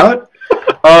paid out.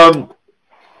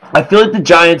 I feel like the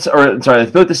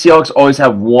Seahawks always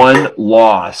have one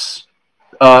loss,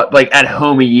 at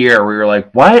home a year, where you're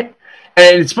like, what?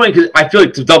 And it's funny because I feel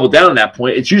like to double down on that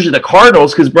point, it's usually the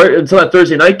Cardinals, because right until that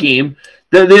Thursday night game,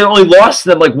 they only lost to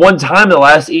them one time in the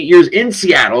last 8 years in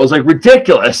Seattle. It was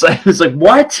ridiculous. It's like,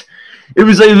 what? It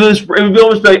was it would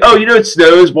almost be like, oh, it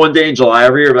snows one day in July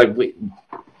every year. Like, wait,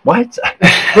 what?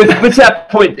 but to that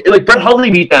point, Brett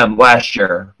Hundley beat them last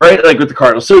year, right? With the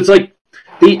Cardinals. So it's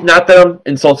not that I'm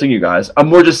insulting you guys. I'm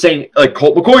more just saying,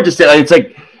 Colt McCoy just said, it's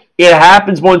it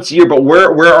happens once a year. But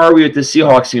where are we with the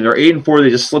Seahawks team? They're 8-4. They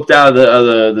just slipped out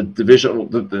of the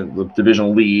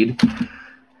divisional lead.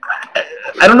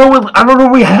 I don't know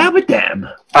what we have with them.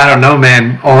 I don't know,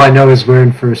 man. All I know is we're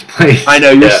in first place. I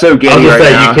know you're so giddy right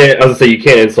now. I was gonna say you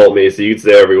can't insult me, so you can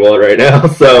say whatever you want right now.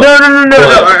 So no.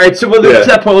 All right. So to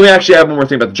that point, let me actually have one more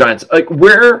thing about the Giants.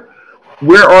 Where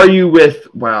are you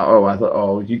with?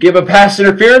 Wow. You gave a pass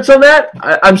interference on that?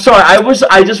 I'm sorry.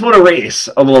 I just want to race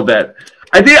a little bit.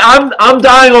 I think I'm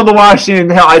dying on the Washington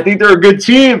Hell. I think they're a good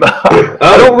team.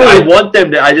 I don't really want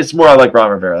them to. I just more like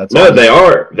Ron Rivera. That's all. They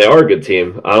are. They are a good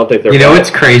team. I don't think they're. It's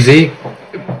crazy.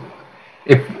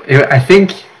 I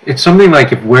think it's something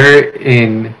like if we're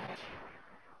in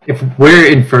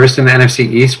first in the NFC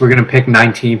East, we're gonna pick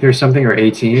 19th or something, or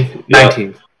 18th,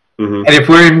 19th. Mm-hmm. And if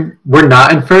we're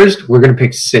not in first, we're gonna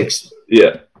pick 6th.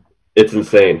 Yeah, it's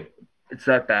insane. It's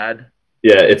that bad.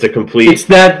 Yeah, it's a complete. It's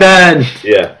that bad.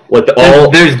 Yeah,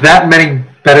 there's that many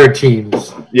better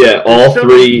teams. Yeah,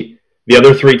 the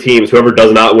other 3 teams, whoever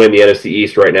does not win the NFC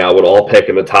East right now, would all pick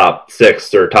in the top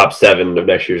 6 or top 7 of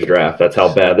next year's draft. That's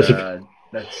how bad this is.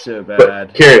 That's so bad.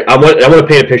 But, Karen, I want to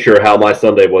paint a picture of how my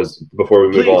Sunday was before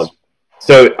we move on.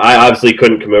 So I obviously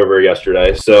couldn't come over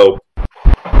yesterday, so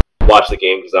watch the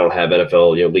game because I don't have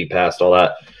NFL, League Pass and all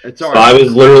that. It's all right. So I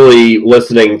was literally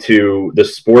listening to the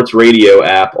sports radio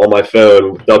app on my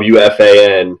phone,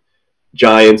 WFAN,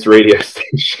 Giants radio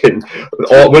station,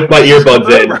 with my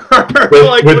earbuds in.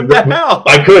 What the hell?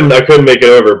 I couldn't make it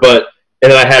over,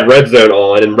 and then I had Red Zone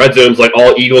on, and Red Zone's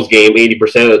all Eagles game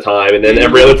 80% of the time, and then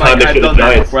every other time they should the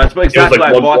Giants. That's exactly why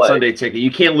I bought Sunday ticket.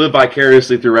 You can't live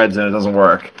vicariously through Red Zone; it doesn't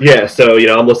work. Yeah, so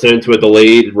I'm listening to a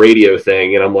delayed radio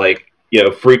thing, and I'm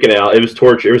freaking out. It was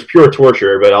torture. It was pure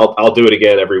torture, but I'll do it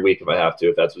again every week if I have to,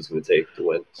 if that's what it's going to take to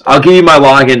win. So. I'll give you my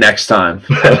login next time.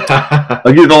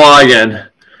 I'll give you the login.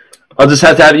 I'll just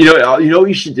have to have you know what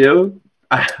you should do?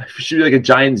 I should do a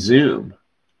giant Zoom.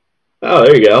 Oh,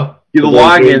 there you go. You the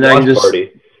login, and I can just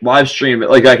live stream it.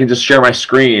 I can just share my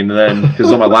screen, and then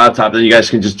because on my laptop, then you guys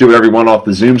can just do whatever you want off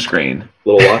the Zoom screen.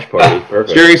 Little watch party,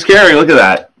 perfect. Scary. Look at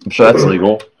that. I'm sure that's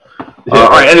legal. All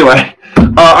right. Anyway,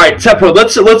 all right. Tepro,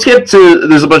 let's get to.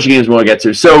 There's a bunch of games we want to get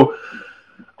to. So,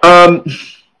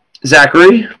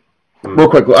 Zachary, real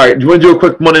quick. All right. Do you want to do a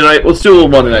quick Monday night? Let's do a little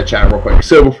Monday night chat real quick.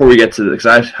 So before we get to this,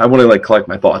 because I want to collect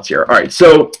my thoughts here. All right.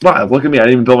 So wow, look at me. I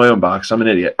didn't even build my own box. I'm an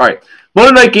idiot. All right.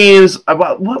 Monday night games.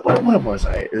 What was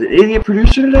I? An idiot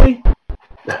producer today?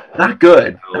 Not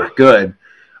good.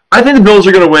 I think the Bills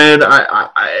are going to win.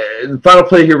 The final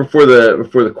play here before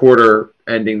the quarter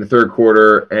ending, the third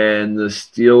quarter, and the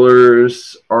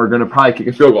Steelers are going to probably kick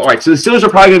a field goal. All right, so the Steelers are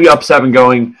probably going to be up 7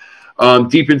 going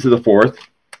deep into the fourth.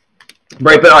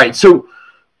 Right, but all right, so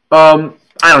I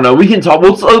don't know. We can talk.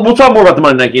 We'll talk more about the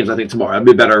Monday night games, I think, tomorrow.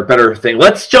 That'd be a better thing.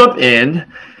 Let's jump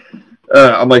in.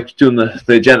 I'm doing the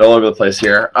agenda all over the place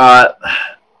here. I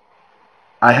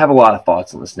have a lot of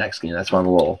thoughts on this next game. That's why I'm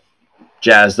a little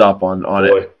jazzed up on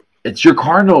it. It's your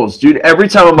Cardinals, dude. Every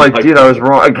time I'm dude, I was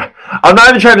wrong. I'm not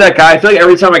even trying to be that guy. I feel like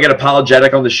every time I get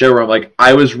apologetic on the show where I'm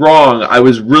I was wrong. I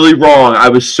was really wrong. I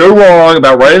was so wrong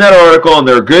about writing that article, and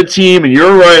they're a good team, and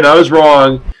you're right, and I was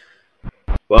wrong.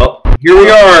 Well, here we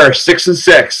are,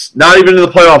 6-6. Not even in the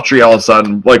playoff tree all of a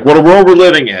sudden. What a world we're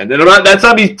living in. And that's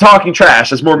not me talking trash.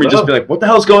 That's more me just being what the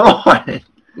hell's going on?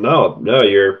 No,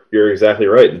 you're exactly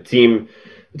right. The team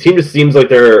just seems like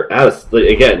they're out of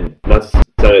again, not to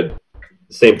the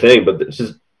same thing, but it's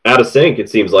just out of sync. It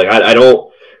seems like I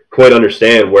don't quite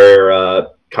understand where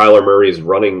Kyler Murray's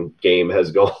running game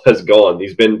has gone.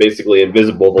 He's been basically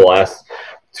invisible the last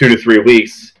 2 to 3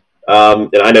 weeks. And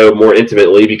I know more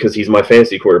intimately because he's my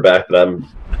fantasy quarterback that I'm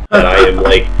that I am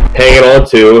like hanging on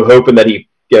to, hoping that he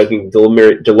can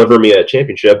deliver me a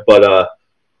championship. But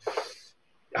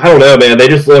I don't know, man. They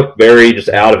just look very just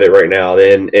out of it right now.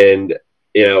 And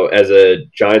you know, as a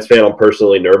Giants fan, I'm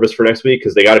personally nervous for next week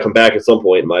because they got to come back at some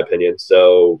point, in my opinion.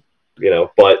 So, you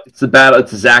know, but it's the battle.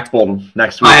 It's Zach Bolton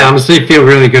next week. I honestly feel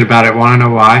really good about it. Want to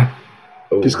know why?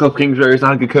 Because Cliff Kingsbury is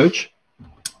not a good coach?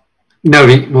 No,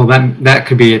 well, then that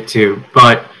could be it too.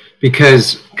 But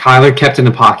because Kyler kept in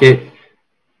the pocket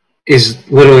is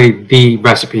literally the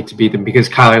recipe to beat them because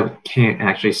Kyler can't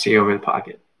actually see over the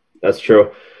pocket. That's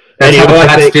true. That's how the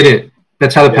Pats did it.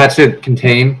 That's how the Pats did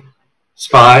contain,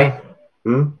 spy.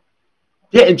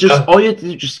 Yeah, and just all you have to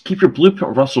do is just keep your blueprint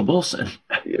with Russell Wilson.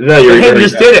 No, you're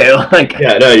just did it. Like,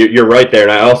 yeah, no, you're right there.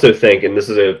 And I also think, and this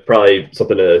is probably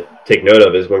something to take note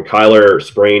of, is when Kyler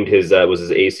sprained his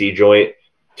AC joint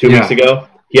 2 weeks ago,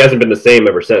 he hasn't been the same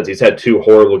ever since. He's had 2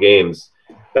 horrible games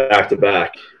back to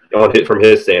back from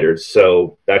his standards,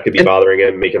 so that could be bothering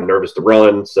him, make him nervous to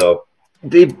run. So.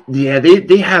 They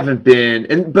haven't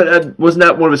been, but wasn't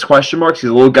that one of his question marks? He's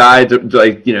a little guy,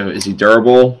 like, you know, is he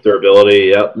durable?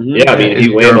 Durability, yep. Mm-hmm. Yeah, I mean, he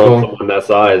land on someone that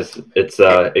size. It's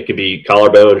it could be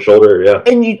collarbone, shoulder, yeah.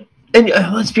 And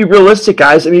let's be realistic,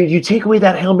 guys. I mean, you take away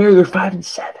that Hail Mary, they're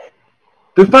 5-7.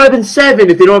 They're 5-7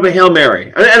 if they don't have a Hail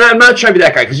Mary. And I'm not trying to be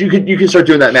that guy because you can start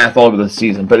doing that math all over the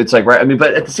season. But it's like, right? I mean,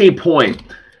 but at the same point,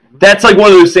 that's like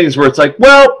one of those things where it's like,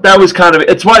 well, that was kind of.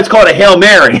 It's why it's called a Hail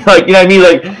Mary. Like, you know what I mean?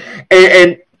 Like.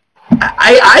 And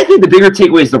I think the bigger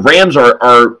takeaway is the Rams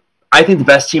are I think the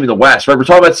best team in the West, right? We're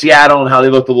talking about Seattle and how they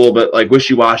looked a little bit like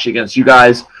wishy-washy against you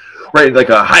guys, right? Like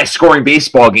a high-scoring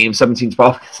baseball game,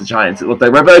 17-12 against the Giants. It looked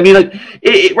like, right? But I mean, like,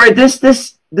 right?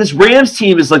 This Rams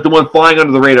team is like the one flying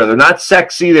under the radar. They're not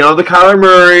sexy. They don't have the Kyler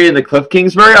Murray and the Cliff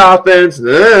Kingsbury offense.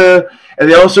 And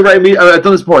they also, right? I've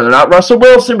done this before. They're not Russell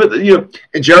Wilson, but you know,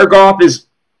 and Jared Goff is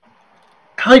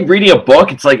kind of like reading a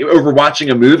book. It's like over watching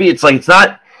a movie. It's like it's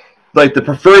not. Like the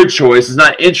preferred choice is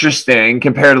not interesting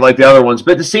compared to like the other ones,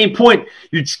 but at the same point,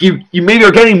 you maybe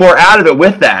are getting more out of it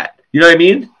with that. You know what I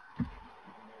mean?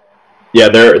 Yeah,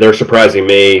 they're surprising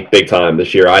me big time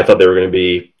this year. I thought they were going to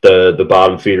be the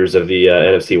bottom feeders of the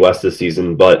NFC West this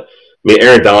season, but I mean,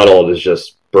 Aaron Donald is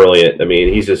just brilliant. I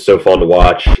mean, he's just so fun to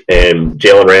watch. And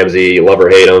Jalen Ramsey, love or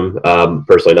hate him,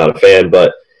 personally not a fan,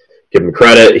 but give him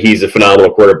credit. He's a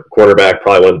phenomenal quarterback,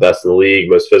 probably one of the best in the league,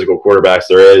 most physical quarterbacks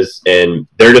there is. And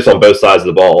they're just on both sides of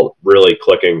the ball, really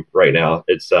clicking right now.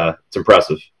 It's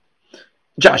impressive.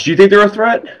 Josh, do you think they're a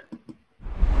threat?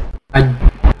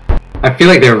 I feel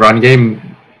like their run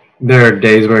game, there are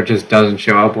days where it just doesn't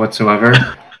show up whatsoever.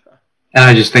 And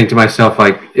I just think to myself,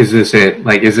 like, is this it?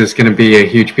 Like, is this going to be a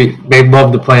huge piece? They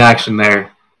love the play action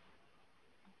there.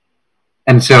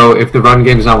 And so if the run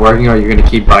game is not working, are you going to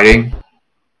keep biting?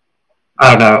 I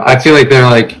don't know. I feel like they're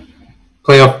like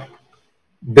playoff.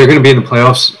 They're going to be in the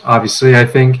playoffs, obviously, I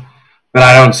think. But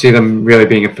I don't see them really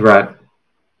being a threat.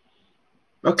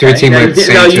 Okay. To a team like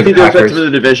you think they're a threat to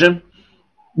the division?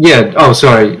 Yeah. Oh,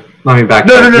 sorry. Let me back.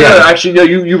 No. Actually, no.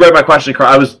 You read my question.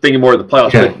 I was thinking more of the playoffs.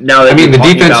 Okay. But now that the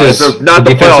defense is not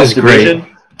the playoffs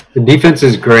division. The defense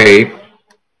is great,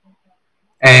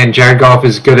 and Jared Goff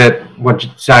is good at what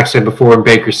Zach said before and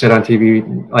Baker said on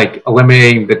TV, like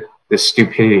eliminating the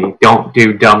stupidity. Don't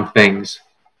do dumb things.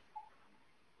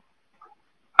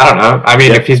 I don't know. I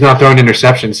mean, if he's not throwing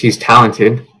interceptions, he's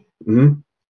talented. Mm-hmm.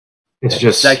 It's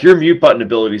just Zach, your mute button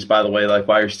abilities, by the way, like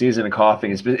while you're sneezing and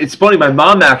coughing, it's funny. My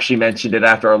mom actually mentioned it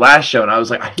after our last show, and I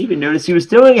was like, I didn't even notice he was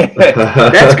doing it.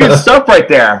 That's good stuff right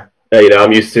there. Yeah, you know,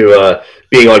 I'm used to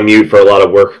being on mute for a lot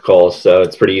of work calls, so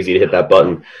it's pretty easy to hit that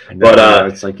button. But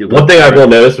it's like one thing I will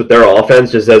notice with their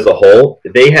offense, just as a whole,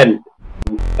 they had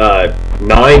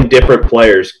 9 different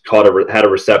players had a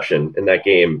reception in that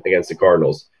game against the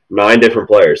Cardinals. 9 different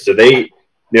players. So they, you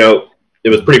know, it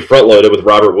was pretty front-loaded with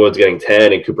Robert Woods getting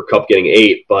 10 and Cooper Kupp getting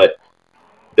 8, but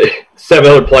 7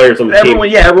 other players on the team.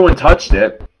 Yeah, everyone touched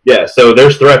it. Yeah, so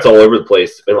there's threats all over the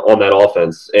place on that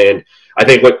offense. And I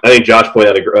think Josh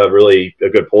pointed out a really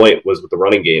good point was with the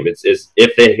running game. It's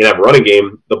if they can have a running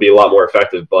game, they'll be a lot more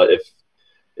effective. But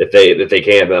if they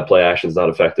can't, that play action is not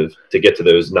effective to get to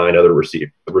those 9 other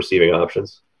receiving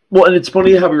options. Well, and it's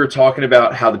funny how we were talking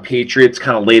about how the Patriots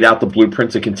kind of laid out the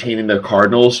blueprint to containing the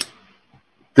Cardinals.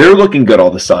 They're looking good all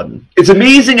of a sudden. It's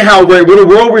amazing how what a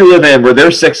world we live in where they're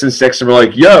 6-6 and we're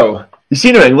like, yo, you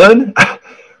see New England?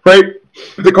 Right?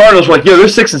 The Cardinals were like, yo, they're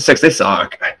 6-6, they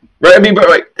suck. Right? I mean, but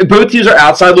like, both teams are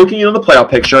outside looking in on the playoff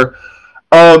picture.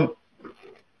 45-0.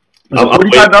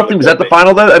 Was that the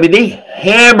final though? I mean, they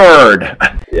hammered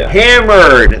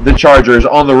the Chargers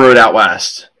on the road out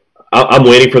west. I'm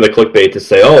waiting for the clickbait to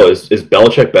say, "Oh, is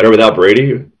Belichick better without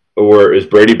Brady?" or is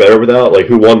Brady better without? Like,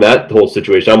 who won that whole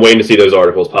situation? I'm waiting to see those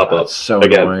articles pop up. That's so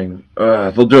again. Annoying.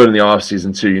 They'll do it in the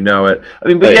offseason too, you know it. I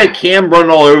mean, but yeah, Cam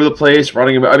running all over the place,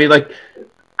 running. I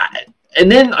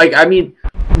mean,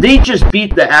 they just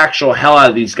beat the actual hell out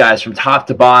of these guys from top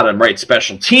to bottom, right?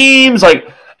 Special teams, like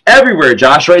everywhere,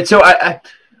 Josh, right? So,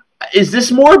 is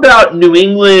this more about New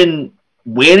England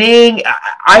winning?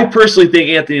 I personally think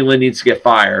Anthony Lynn needs to get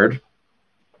fired.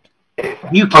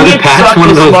 You can't suck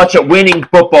this much at winning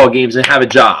football games and have a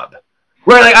job.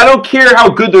 Right? Like, I don't care how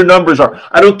good their numbers are.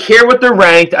 I don't care what they're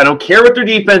ranked. I don't care what their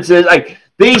defense is. Like,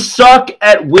 they suck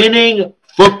at winning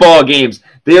football games.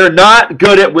 They are not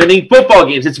good at winning football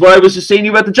games. It's what I was just saying to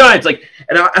you about the Giants. Like,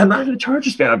 and I'm not even a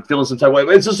Chargers fan. I'm feeling some type of way.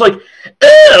 But it's just like,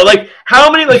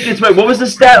 how many, like, it's like, what was the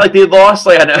stat? Like, they lost,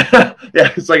 like, I know.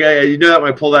 Yeah, it's like, you know that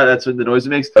when I pull that, that's what the noise it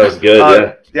makes. That was good,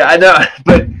 yeah. Yeah, I know.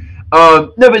 But,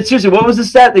 no, but seriously, what was the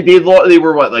stat? They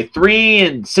were, what, like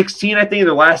 3-16, I think, in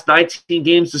their last 19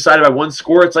 games decided by one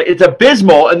score. It's like, it's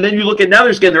abysmal. And then you look at now,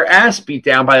 they're just getting their ass beat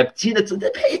down by a team that's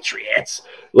the Patriots.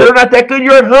 They're not that good.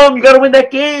 You're at home. You got to win that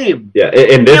game. Yeah,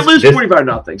 and you can't lose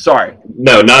 45-0. Sorry.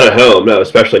 No, not at home. No,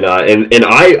 especially not. And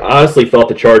I honestly thought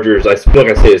the Chargers. I feel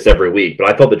like I say this every week, but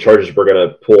I thought the Chargers were going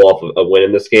to pull off a win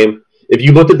in this game. If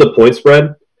you looked at the point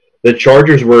spread, the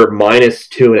Chargers were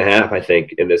 -2.5. I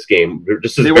think in this game.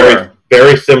 This is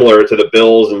very similar to the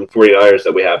Bills and 49ers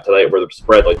that we have tonight, where the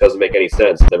spread doesn't make any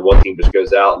sense. And then one team just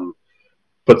goes out and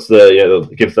puts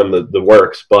gives them the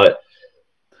works, but.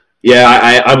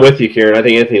 Yeah, I'm with you, Kieran. I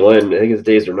think Anthony Lynn. I think his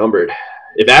days are numbered.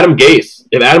 If Adam Gase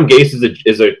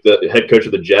is the head coach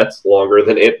of the Jets longer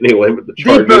than Anthony Lynn with the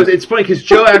Chargers, it's funny because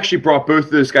Joe actually brought both of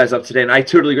those guys up today, and I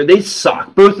totally agree. They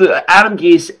suck. Both Adam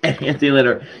Gase and Anthony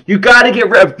Lynn you got to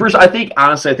get rid of. First, I think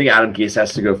Adam Gase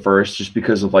has to go first, just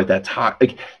because of that talk.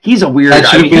 Like, he's a weird.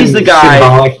 He's the guy.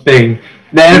 Symbolic thing.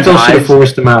 The NFL should have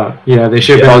forced him out. Yeah, they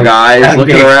should have. All guys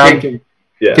looking around.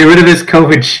 Yeah. Get rid of this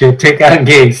COVID shit. Take out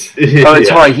Gase. Oh, it's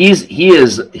hard. He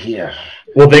is. Yeah.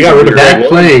 Well, they got rid of that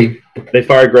play. They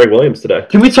fired Greg Williams today.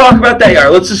 Can we talk about that? Yeah,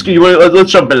 let's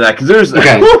jump into that because there's.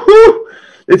 Okay.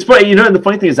 It's funny, and the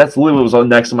funny thing is that's literally what was on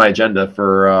next on my agenda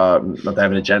for not to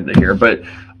have an agenda here, but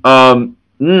man,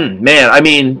 I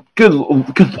mean, good lord.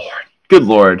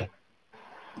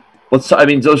 Let's talk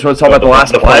about the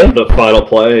last play. The final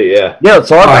play, yeah. Yeah, let's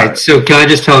talk about it. All right, so can I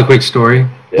just tell a quick story?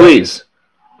 Yeah. Please.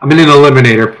 I'm in an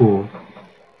eliminator pool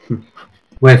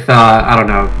with,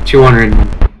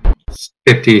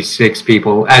 256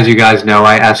 people. As you guys know,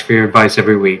 I ask for your advice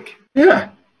every week. Yeah.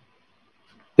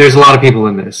 There's a lot of people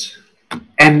in this.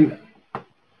 And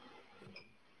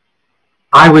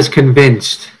I was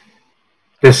convinced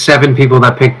the 7 people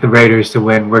that picked the Raiders to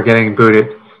win were getting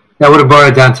booted. That would have brought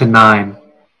it down to 9.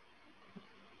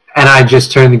 And I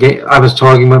just turned the game. I was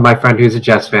talking with my friend who's a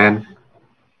Jets fan.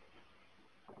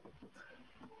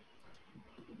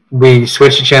 We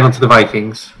switched the channel to the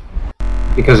Vikings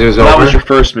because it was over. That was your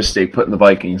first mistake, putting the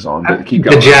Vikings on. But keep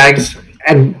going. The Jags,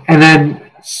 and then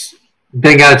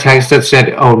got a text that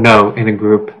said, "Oh no," in a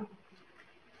group,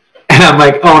 and I'm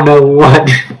like, "Oh no, what?"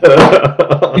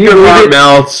 Your heart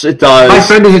melts. It does. My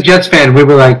friend is a Jets fan. We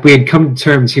had come to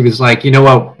terms. He was like, "You know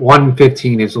what?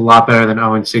 1-15 is a lot better than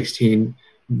 0-16.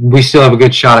 We still have a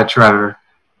good shot at Trevor."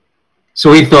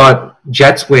 So we thought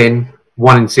Jets win.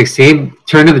 1-16,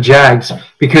 turn to the Jags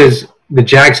because the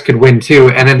Jags could win too,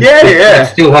 and then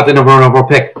still have the number 1 overall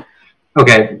pick.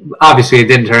 Okay, obviously it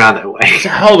didn't turn out that way. It's a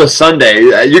hell of a Sunday.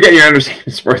 You're getting your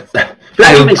understanding sports. That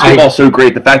makes football so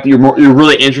great. The fact that you're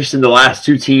really interested in the last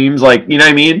 2 teams, you know what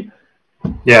I mean?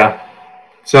 Yeah.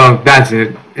 So that's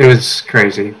it. It was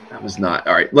crazy. That was not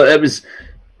all right. That was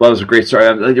a great story.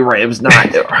 You're right. It was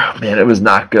not. Man, it was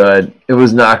not good. It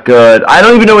was not good. I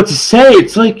don't even know what to say.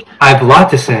 It's like I have a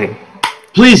lot to say.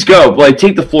 Please go.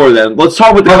 Take the floor then. Let's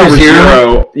talk about the cover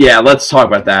 0. Yeah, let's talk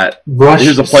about that.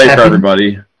 Here's a play 7. For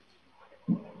everybody.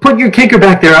 Put your kicker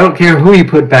back there. I don't care who you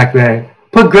put back there.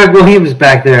 Put Greg Williams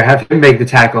back there. Have him make the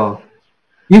tackle.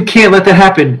 You can't let that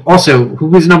happen. Also, who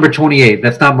was number 28?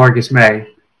 That's not Marcus May.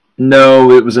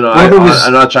 No, it was an.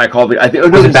 I'm not trying to call it. I think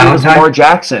it was Lamar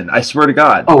Jackson. I swear to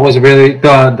God. Oh, was it really the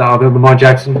other Lamar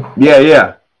Jackson?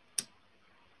 Yeah.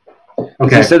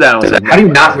 Okay. I said that. How do you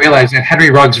not realize that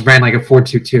Henry Ruggs ran like a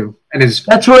 4.22? And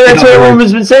that's what everyone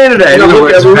has been saying today.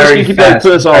 Very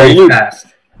fast.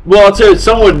 Well, I'll tell you,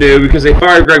 someone knew because they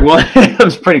fired Greg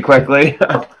Williams pretty quickly.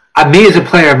 Me as a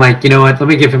player, I'm like, you know what? Let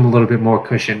me give him a little bit more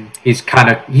cushion. He's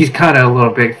kind of a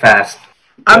little bit fast.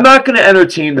 I'm not going to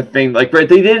entertain the thing they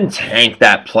didn't tank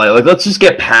that play. Let's just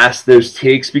get past those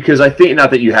takes because I think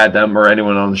not that you had them or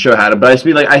anyone on the show had them, but I just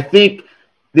mean I think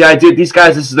the idea these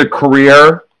guys, this is their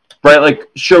career. right? Like,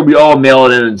 sure, we all mail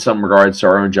it in some regards to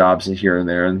our own jobs and here and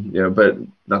there, and but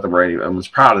not that anyone's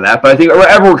proud of that. But I think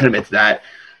everyone can admit to that.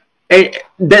 And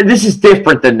this is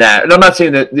different than that. And I'm not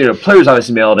saying that players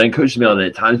obviously mail it in, coaches mail it in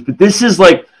at times, but this is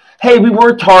like, hey, we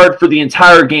worked hard for the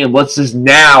entire game. Let's just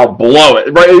now blow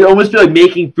it, right? It almost be like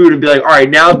making food and be like, all right,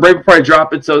 now right before I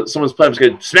drop it, so someone's plate, I'm just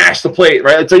going to smash the plate,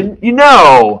 right? It's like,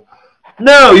 no,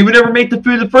 you would never make the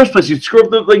food in the first place. You'd screw up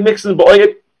the mixing the bowl.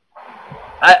 Like,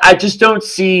 I just don't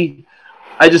see.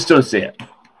 I just don't see it.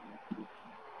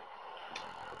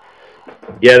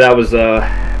 Yeah, that was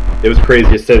it was crazy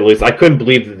to say the least. I couldn't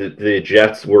believe that the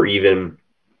Jets were even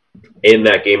in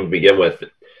that game to begin with.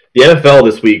 The NFL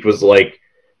this week was like,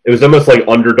 it was almost like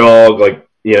underdog, like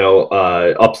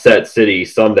upset city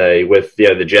Sunday with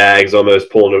the Jags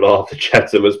almost pulling it off, the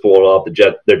Jets almost pulling it off,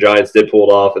 their Giants did pull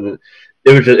it off, and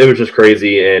it was just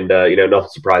crazy, and nothing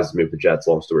surprises me with the Jets.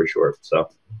 Long story short, so.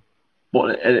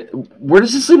 Well, where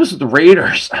does this leave us with the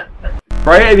Raiders?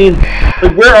 Right? I mean,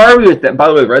 like, where are we with that? By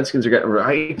the way, the Redskins are getting.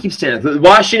 I keep saying it.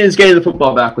 Washington's getting the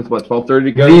football back with 12:30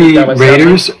 to go. The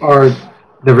Raiders are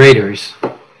the Raiders.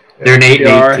 They're an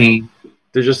 8-8 team.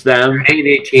 They're just them. They're an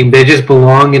 8-8 team. They just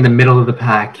belong in the middle of the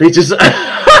pack. They just.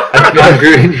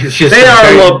 It's just they are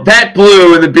a little pet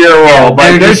blue in the beer world.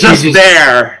 Like, they're just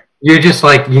there. You're just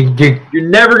like you're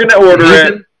never gonna order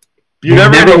it. You're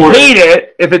never gonna hate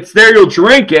it. If it's there, you'll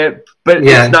drink it. But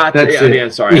it's not. I'm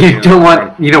sorry. You don't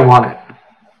want it.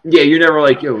 Yeah, you're never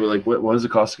like, what does it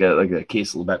cost to get like a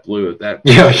case of that blue?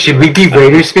 Should we be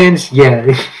Raiders fans?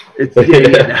 Yeah.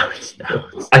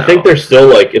 I think they're still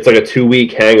like, it's like a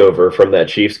 2-week hangover from that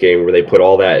Chiefs game where they put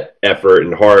all that effort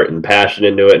and heart and passion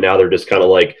into it. Now they're just kind of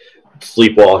like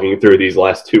sleepwalking through these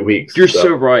last 2 weeks. You're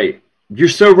so right. You're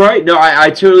so right. No, I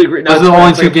totally agree. Those are the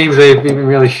only 2 games they've even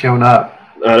really shown up.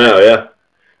 I know, yeah.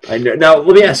 I know. Now,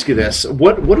 let me ask you this.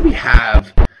 What do we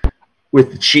have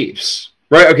with the Chiefs?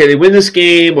 Right, okay, they win this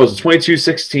game. Was it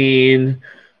 22-16?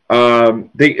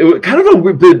 It was kind of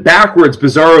a backwards,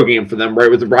 bizarro game for them, right,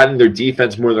 with riding their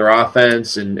defense more than their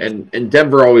offense. And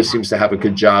Denver always seems to have a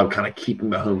good job kind of keeping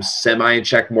Mahomes semi in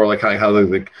check, more like kind of how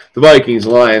the Vikings,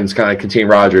 Lions kind of contain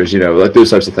Rodgers, like those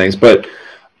types of things. But,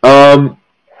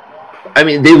 I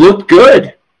mean, they looked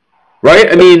good,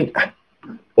 right? I mean...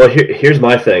 Well, here's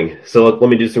my thing. So let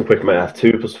me do some quick math.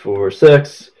 2 + 4 =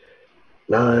 6,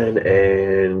 9,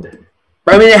 and...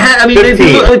 I mean, they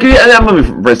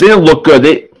didn't look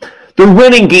good. They're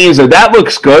winning games, though. That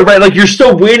looks good, right? Like, you're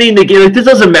still winning the game. Like, this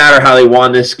doesn't matter how they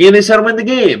won this game. They just had to win the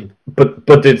game. But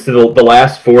it's the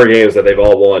last 4 games that they've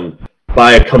all won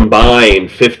by a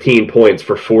combined 15 points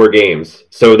for 4 games.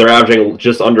 So they're averaging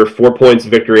just under 4 points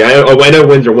victory. I know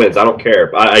wins are wins. I don't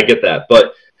care. I get that.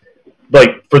 But,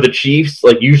 like, for the Chiefs,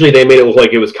 like, usually they made it look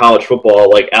like it was college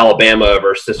football, like Alabama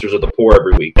versus Sisters of the Poor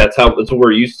every week. That's what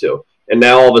we're used to. And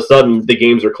now all of a sudden the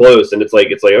games are close, and it's like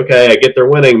okay, I get they're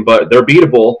winning, but they're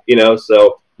beatable,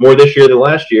 So more this year than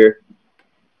last year.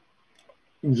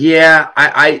 Yeah,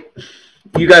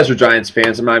 you guys are Giants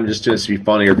fans. I'm not even just doing this to be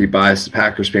funny or be biased as a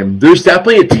Packers fan. There's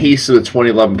definitely a taste of the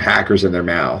 2011 Packers in their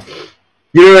mouth.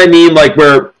 You know what I mean? Like,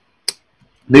 where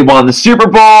they won the Super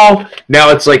Bowl. Now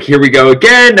it's like, here we go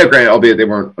again. Now, granted, albeit they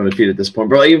weren't undefeated at this point,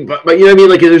 but you know what I mean?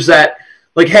 Like, there's that.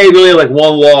 Like, hey, really, like, 1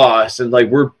 loss, and like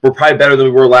we're probably better than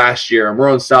we were last year, and we're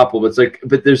unstoppable. But it's like,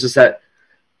 but there's just that.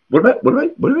 What about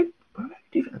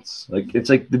defense? Like, it's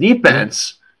like the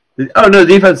defense. Oh no,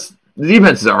 the defense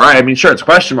is all right. I mean, sure, it's a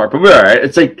question mark, but we're all right.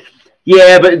 It's like,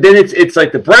 yeah, but then it's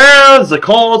like the Browns, the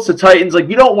Colts, the Titans. Like,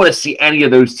 you don't want to see any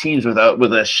of those teams with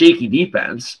a shaky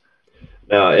defense.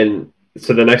 And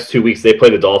so the next 2 weeks they play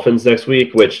the Dolphins next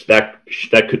week, which that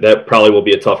probably will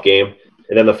be a tough game,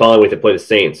 and then the following week they play the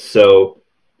Saints. So.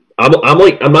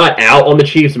 I'm not out on the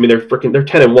Chiefs. I mean, they're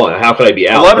 10-1. How could I be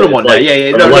out? 11-1. Like, yeah.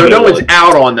 No one's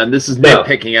out on them. This is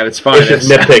nitpicking at its finest. It's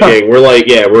just nitpicking.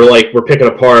 We're picking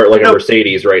apart like a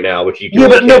Mercedes right now, which you can.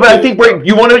 Yeah, but I think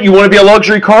you want to be a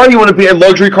luxury car. You want to be a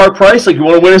luxury car price. Like, you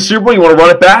want to win a Super Bowl. You want to run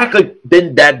it back. Like,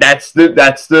 then that's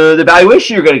the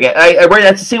valuation you're going to get. Right.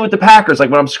 That's the same with the Packers.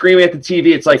 Like, when I'm screaming at the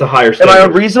TV, it's like, it's a higher standard. Am I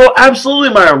unreasonable?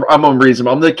 Absolutely, I'm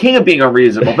unreasonable. I'm the king of being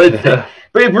unreasonable. But.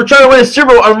 But if we're trying to win a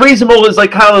Super Bowl, unreasonable is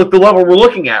like kind of like the level we're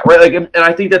looking at, right? Like, and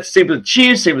I think that's the same with the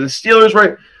Chiefs, same with the Steelers,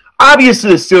 right?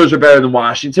 Obviously, the Steelers are better than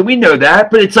Washington. We know that,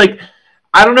 but it's like,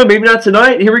 I don't know, maybe not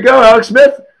tonight. Here we go, Alex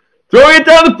Smith, throwing it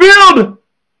down the field.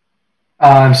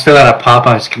 I'm still at a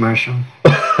Popeyes commercial.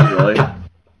 Really?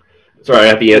 Sorry,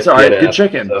 I got the answer. All right, good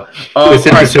chicken. This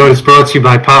episode is brought to you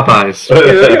by Popeyes.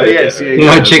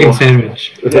 Chicken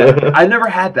sandwich. Yeah. I never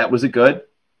had that. Was it good?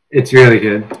 It's really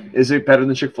good. Is it better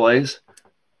than Chick-fil-A's?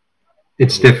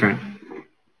 It's different.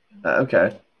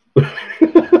 Okay.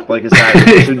 Well, Like, is that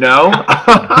no?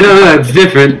 No, it's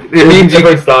different. It means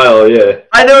different style, yeah.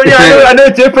 I know, yeah, I know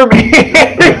different meaning.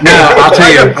 No, I'll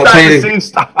tell you. It's not the same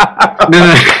style.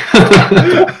 No.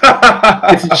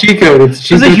 It's a cheat code. It's a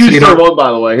cheat This is a code. huge third one,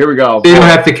 by the way. Here we go. So you don't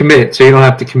have to commit.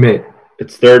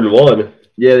 It's 3rd and 1.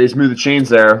 Yeah, they just moved the chains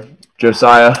there,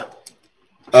 Josiah.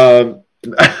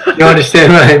 You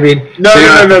understand what I mean? No.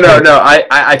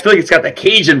 I feel like it's got the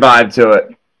Cajun vibe to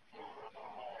it.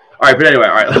 All right, but anyway,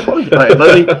 all right.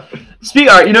 Let me speak.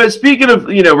 All right, speaking of,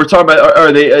 we're talking about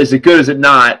are they, is it good, is it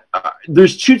not?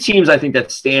 There's two teams I think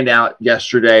that stand out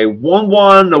yesterday. One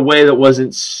won in a way that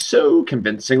wasn't so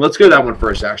convincing. Let's go to that one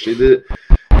first. Actually, the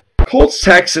Colts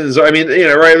Texans. I mean,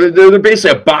 right? They're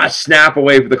basically a botch snap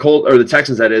away from the Colts, or the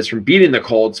Texans, that is, from beating the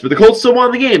Colts. But the Colts still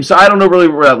won the game, so I don't know really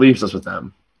where that leaves us with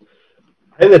them.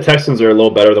 I think the Texans are a little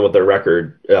better than what their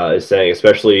record is saying,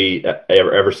 especially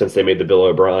ever since they made the Bill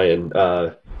O'Brien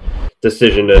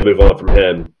decision to move on from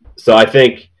him. So I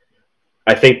think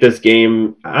this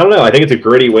game, I don't know. I think it's a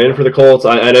gritty win for the Colts.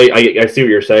 I know I see what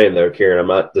you're saying though, Kieran. I'm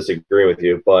not disagreeing with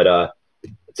you, but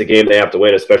it's a game they have to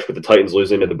win, especially with the Titans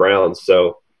losing to the Browns.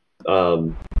 So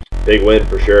big win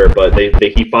for sure. But they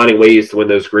keep finding ways to win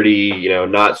those gritty,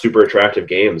 not super attractive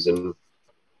games, and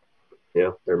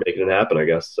they're making it happen, I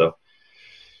guess. So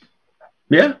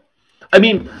yeah, I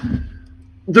mean,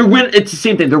 it's the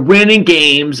same thing. They're winning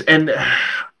games, and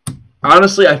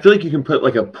honestly, I feel like you can put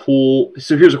like a pool.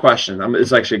 So here's a question.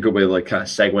 It's actually a good way to like kind of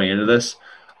segue into this.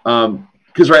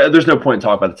 Because there's no point in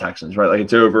talking about the Texans, right? Like,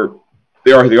 it's over.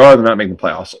 They are who they are. They're not making the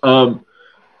playoffs.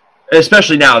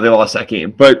 Especially now they lost that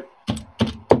game. But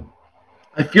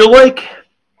I feel like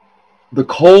the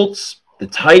Colts, the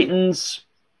Titans,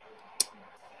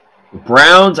 the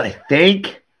Browns, I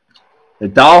think, the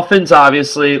Dolphins,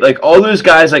 obviously, like all those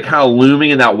guys, like kind of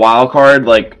looming in that wild card,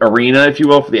 like arena, if you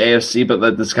will, for the AFC. But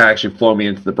let this kind of actually flow me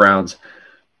into the Browns.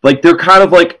 Like, they're kind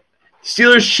of like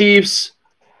Steelers, Chiefs.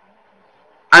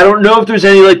 I don't know if there's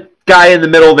any like guy in the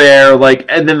middle there, like,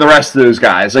 and then the rest of those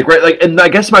guys, like, right, like. And I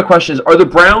guess my question is, are the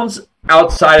Browns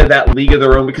outside of that league of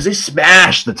their own because they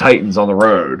smashed the Titans on the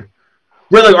road?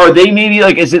 Where, like, are they maybe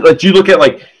like, is it like, do you look at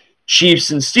like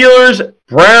Chiefs and Steelers,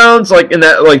 Browns, like in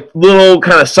that like little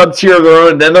kind of sub tier of their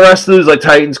own, and then the rest of those like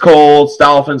Titans, Colts,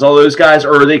 Dolphins, all those guys,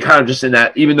 or are they kind of just in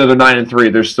that? Even though they're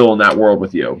 9-3, they're still in that world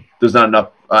with you. There's not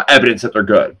enough evidence that they're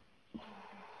good.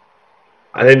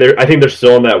 I think they're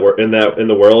still in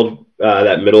the world,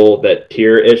 that middle, that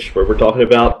tier ish where we're talking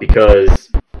about,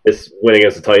 because this win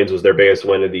against the Titans was their biggest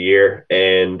win of the year,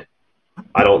 and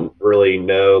I don't really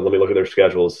know. Let me look at their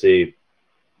schedule to see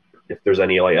if there's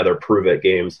any like other prove it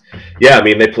games. Yeah, I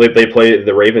mean they play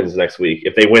the Ravens next week.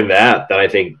 If they win that, then I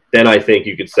think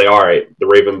you could say, all right, the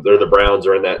Ravens or the Browns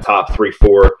are in that top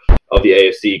 3-4 of the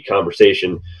AFC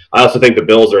conversation. I also think the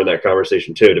Bills are in that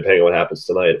conversation too, depending on what happens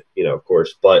tonight, of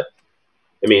course. But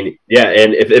I mean, yeah,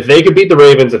 and if they could beat the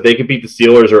Ravens, if they could beat the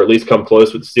Steelers, or at least come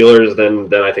close with the Steelers,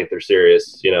 then I think they're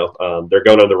serious. They're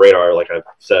going on the radar, like I've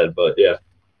said. But yeah.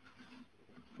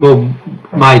 Well,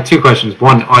 my two questions.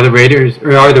 One, are the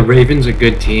Ravens a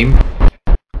good team?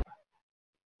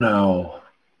 No.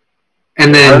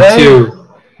 And then two,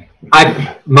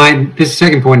 this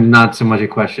second point is not so much a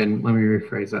question. Let me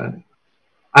rephrase that.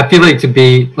 I feel like to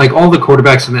be like all the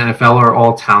quarterbacks in the NFL are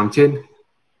all talented.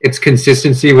 It's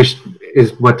consistency, which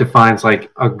is what defines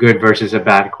like a good versus a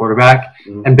bad quarterback.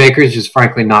 Mm-hmm. And Baker's just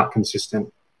frankly not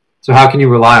consistent. So how can you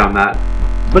rely on that?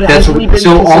 But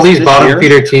so all these bottom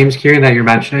feeder teams, Kieran, that you're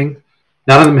mentioning,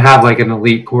 none of them have like an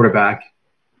elite quarterback.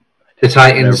 The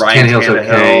Titans, Tannehill's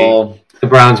okay. The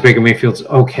Browns, Baker Mayfield's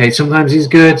okay. Sometimes he's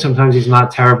good. Sometimes he's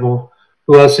not terrible.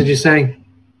 Who else did you say?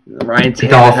 Ryan the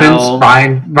Dolphins,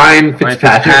 Ryan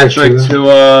Fitzpatrick,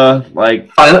 Tua,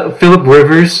 like Phillip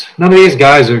Rivers. None of these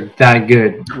guys are that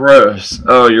good. Gross.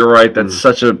 Oh, you're right. That's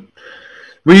such a.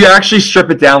 When you actually strip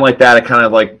it down like that, it kind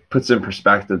of like puts it in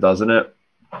perspective, doesn't it?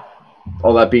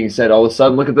 All that being said, all of a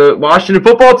sudden, look at the Washington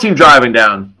football team driving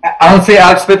down. I would say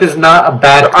Alex Smith is not a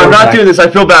bad quarterback. I'm not doing this. I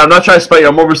feel bad. I'm not trying to spite you.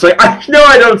 I'm over saying, I know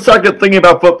I don't suck at thinking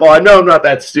about football. I know I'm not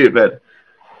that stupid.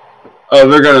 Oh,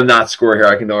 they're going to not score here.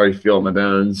 I can already feel it in my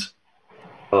bones.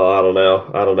 Oh, I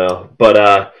don't know.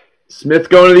 But Smith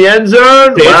going to the end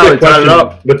zone. Wow, they tied it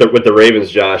up with the Ravens,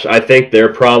 Josh. I think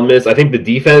their problem is, I think the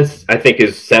defense,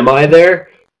 is semi there,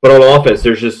 but on offense,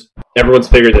 there's just everyone's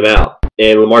figured them out,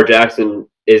 and Lamar Jackson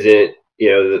isn't,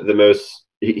 the most.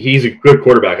 He's a good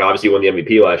quarterback. Obviously, he won the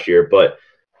MVP last year, but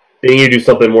they need to do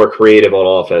something more creative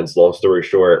on offense. Long story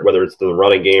short, whether it's the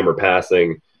running game or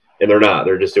passing, and they're not.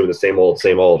 They're just doing the same old,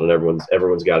 and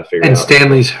everyone's got to figure it out. And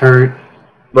Stanley's hurt.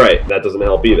 Right, that doesn't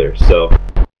help either. So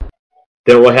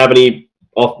they don't really have any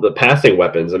off the passing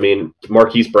weapons. I mean,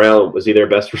 Marquise Brown, was he their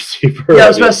best receiver? Yeah, I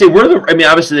was about to say,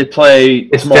 obviously they play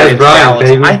tomorrow against Dallas.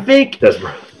 Baby. I think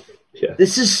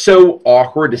this is so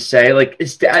awkward to say. Like,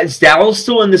 is Dallas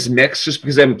still in this mix just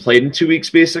because they haven't played in 2 weeks,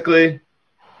 basically?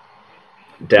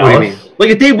 Dallas? Like,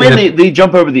 if they win, they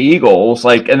jump over the Eagles,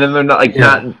 like, and then they're not, like,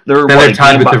 they're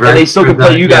tied with the Rams. And they still can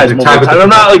play you guys more time. I'm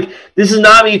not, like, this is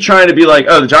not me trying to be like,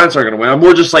 oh, the Giants aren't going to win. I'm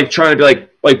more just, like, trying to be like,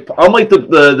 I'm like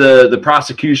the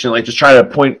prosecution, like, just trying to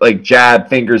point, like, jab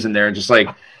fingers in there and just, like,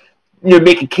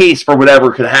 make a case for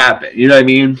whatever could happen. You know what I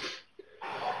mean?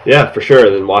 Yeah, for sure.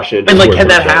 And then Washington. And, like, can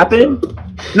that happen? So.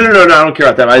 No, I don't care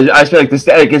about that. I just feel like this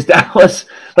against Dallas.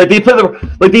 Like they play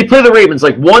the Ravens.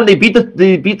 Like they beat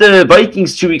the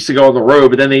Vikings 2 weeks ago on the road,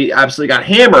 but then they absolutely got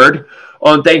hammered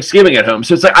on Thanksgiving at home.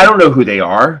 So it's like I don't know who they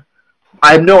are.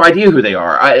 I have no idea who they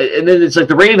are. And then it's like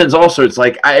the Ravens also. It's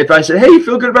like if I said, "Hey, you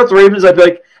feel good about the Ravens?" I'd be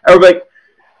like,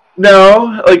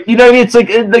 "No." Like you know what I mean? It's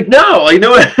like no. Like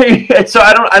no. So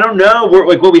I don't know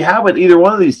what we have with either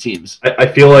one of these teams. I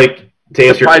feel like to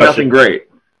answer your question, nothing great.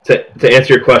 To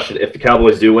answer your question, if the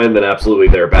Cowboys do win, then absolutely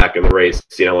they're back in the race,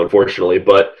 unfortunately.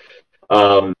 But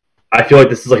I feel like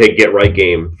this is like a get-right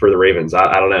game for the Ravens.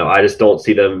 I don't know. I just don't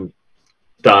see them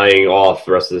dying off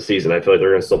the rest of the season. I feel like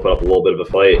they're going to still put up a little bit of a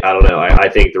fight. I don't know. I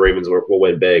think the Ravens will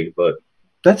win big. But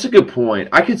that's a good point.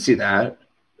 I could see that.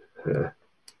 Yeah.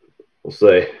 We'll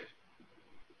see.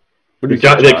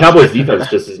 The Cowboys' defense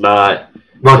just is not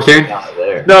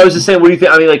there. No, I was just saying, what do you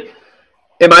think? I mean, like,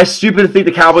 am I stupid to think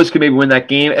the Cowboys could maybe win that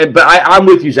game? But I'm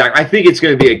with you, Zach. I think it's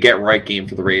going to be a get-right game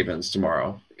for the Ravens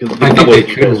tomorrow. I think they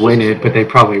could win it, but they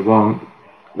probably won't.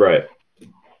 Right.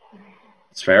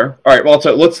 That's fair. All right, well,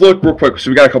 let's look real quick. So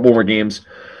we got a couple more games.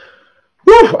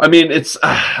 Whew, I mean,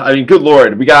 good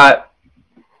Lord. We got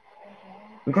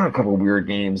a couple of weird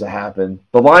games that happened.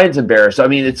 The Lions and Bears. I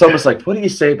mean, it's almost like, what do you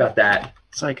say about that?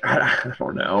 It's like, I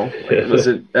don't know. Like, was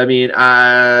it, I mean,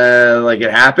 like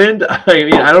it happened? I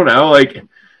mean, I don't know. Like,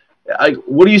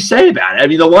 what do you say about it? I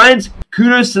mean, the Lions,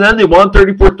 kudos to them. They won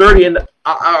 34-30. And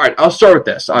all right, I'll start with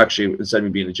this. Actually, instead of me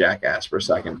being a jackass for a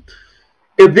second.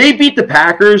 If they beat the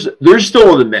Packers, they're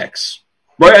still in the mix,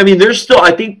 right? I mean, they're still,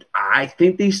 I think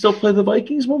they still play the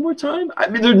Vikings one more time. I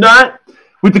mean, they're not,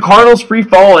 with the Cardinals free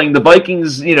falling, the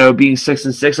Vikings, being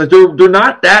 6-6, like they're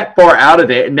not that far out of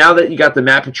it. And now that you got the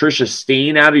Matt Patricia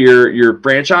stain out of your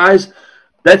franchise,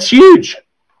 that's huge.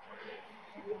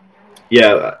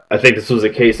 Yeah, I think this was a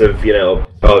case of,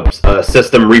 a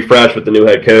system refresh with the new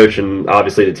head coach, and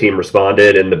obviously the team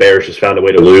responded, and the Bears just found a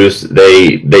way to lose.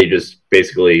 They just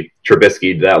basically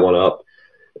Trubisky'd that one up.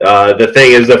 The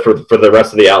thing is that for the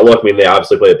rest of the outlook, I mean, they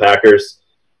obviously play the Packers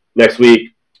next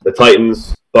week, the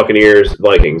Titans, Buccaneers,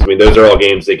 Vikings. I mean, those are all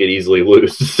games they could easily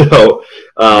lose. So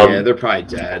yeah, they're probably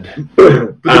dead.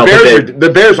 But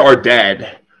the Bears are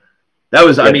dead. That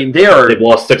was, I mean, they've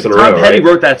lost 6 in a row. Tom Petty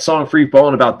wrote that song "Free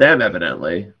Falling" about them,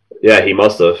 evidently. Yeah, he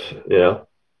must have.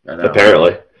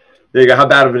 Apparently. There you go. How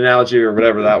bad of an analogy or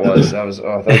whatever that was. That was.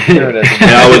 Oh, here it is.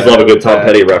 I always love a good Tom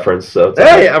Petty reference. So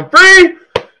hey, I'm free.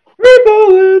 Free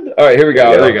falling. All right, here we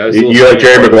go. There you go. You're like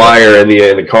Jerry Maguire in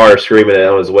the car screaming it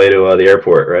on his way to the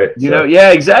airport, right?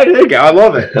 Yeah, exactly. There you go. I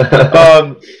love it.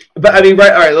 But I mean,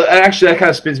 right? All right. Actually, that kind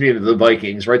of spins me into the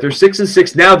Vikings, right? They're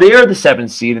 6-6 now. They are the 7th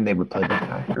seed, and they would play the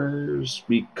Packers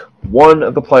week 1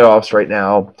 of the playoffs right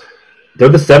now. They're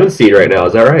the 7th seed right now.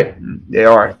 Is that right? They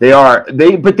are. I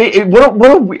don't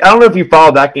know if you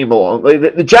followed that game along. Like,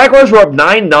 the Jaguars were up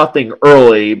 9-0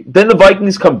 early. Then the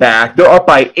Vikings come back. They're up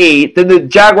by 8. Then the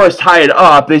Jaguars tie it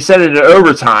up. They send it into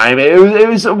overtime. It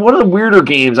was one of the weirder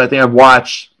games I think I've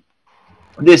watched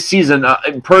this season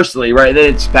personally, right? And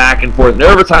then it's back and forth. And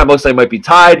overtime looks like it might be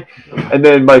tied. And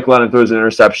then Mike Lennon throws an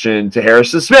interception to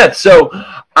Harrison Smith. So,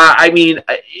 I mean,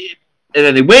 and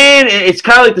then they win. It's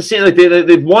kind of like the same. Like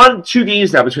they've won 2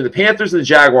 games now between the Panthers and the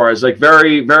Jaguars. Like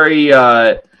very, very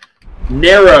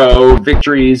narrow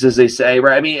victories, as they say,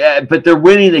 right? I mean, but they're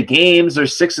winning the games. They're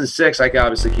 6-6. I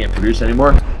obviously can't produce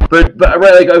anymore. But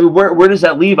right, like where does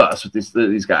that leave us with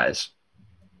these guys?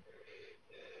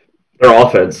 Their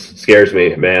offense scares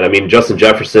me, man. I mean, Justin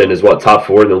Jefferson is top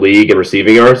 4 in the league in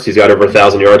receiving yards. He's got over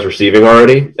 1,000 yards receiving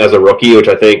already as a rookie, which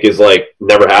I think is like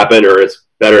never happened, or it's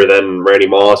better than Randy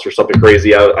Moss or something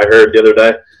crazy I heard the other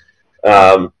day.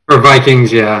 For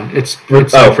Vikings, yeah. It's for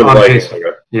the Vikings. Okay.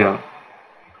 Yeah.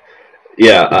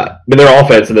 Yeah, I mean, their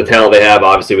offense and the talent they have,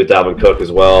 obviously, with Dalvin Cook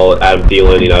as well, Adam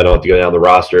Thielen, I don't have to go down the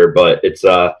roster, but it's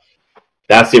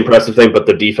that's the impressive thing, but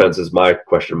the defense is my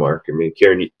question mark. I mean,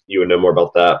 Kieran, you would know more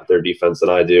about that, their defense, than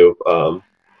I do.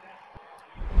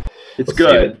 It's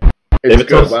good. It's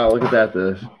good. Wow, look at that.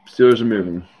 The Steelers are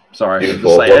moving. Sorry.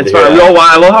 Beautiful. It's fun.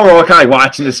 I love how we're all kind of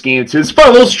watching this game, too. It's fun.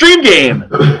 A little stream game.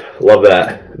 Love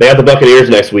that. They have the Buccaneers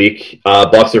next week.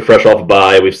 Bucks are fresh off a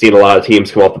bye. We've seen a lot of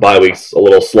teams come off the bye weeks a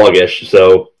little sluggish,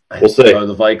 so we'll see.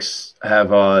 The Vikes have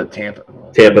Tampa.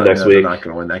 Next week. They're not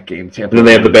going to win that game. Tampa. And then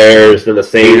they have the Bears, then the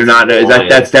Saints.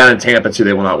 That's down in Tampa, too.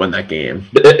 They will not win that game.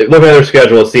 Looking at their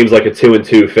schedule, it seems like a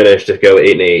 2-2 finish to go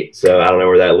 8-8. So I don't know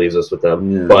where that leaves us with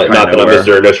them. Yeah, but not that I'm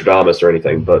Mr. Nostradamus or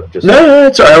anything. But just no,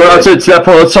 it's all right. Well, to that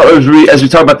point, let's talk, as we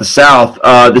talk about the South.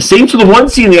 The Saints are the one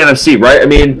seed in the NFC, right? I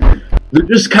mean, they're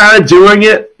just kind of doing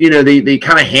it. You know, they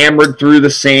kind of hammered through the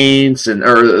Saints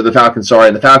or the Falcons. Sorry,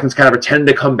 and the Falcons kind of pretend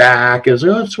to come back. It was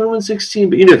like, it's 21-16,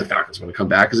 but you know the Falcons want to come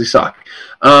back because they suck.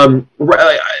 Are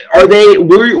they?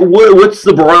 What's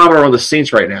the barometer on the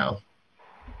Saints right now?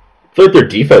 I feel like their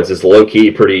defense is low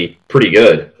key pretty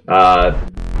good.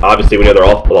 Obviously, we know they're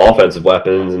all offensive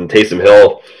weapons, and Taysom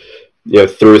Hill,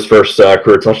 threw his first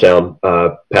career touchdown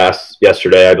pass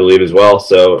yesterday, I believe, as well.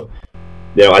 So,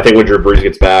 I think when Drew Brees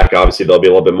gets back, obviously they'll be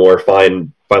a little bit more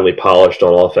finely polished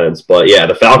on offense. But yeah,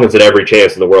 the Falcons had every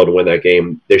chance in the world to win that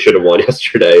game. They should have won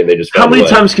yesterday, and they just. How many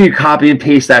times can you copy and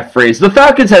paste that phrase? The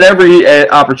Falcons had every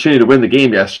opportunity to win the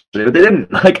game yesterday, but they didn't.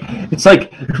 It's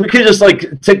like we could just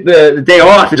take the day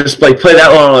off and just play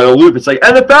that on a loop. It's like,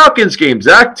 and the Falcons game,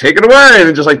 Zach, take it away, and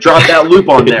then just drop that loop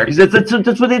on there because that's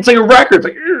what it's like a record.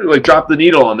 It's like drop the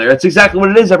needle on there. That's exactly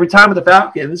what it is every time with the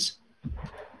Falcons.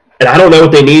 And I don't know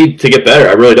what they need to get better.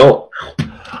 I really don't.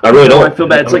 I feel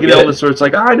bad. It's like an illness where it's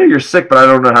like, I know you're sick, but I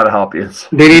don't know how to help you.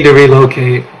 They need to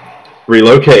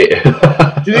relocate.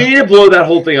 Do they need to blow that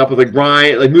whole thing up with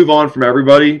Ryan, move on from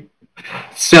everybody?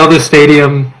 Sell the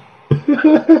stadium.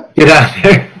 Get out of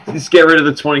there. Just get rid of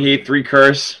the 28-3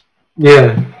 curse.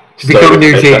 Yeah. Just become a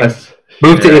new team.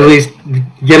 Move to Italy.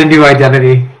 Get a new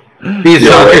identity. Be a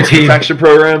soccer team. Protection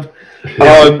program.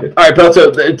 All right,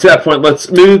 Belto, to that point,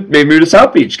 let's move to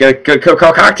South Beach. Got to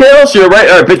call cocktails? You're right.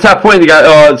 All right, but to that point, you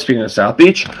got, speaking of South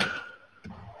Beach,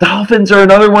 Dolphins are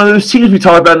another one of those teams we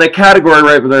talked about in that category,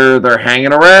 right, where they're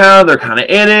hanging around, they're kind of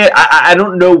in it. I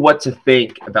don't know what to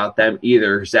think about them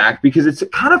either, Zach, because it's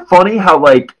kind of funny how,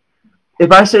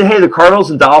 if I say, hey, the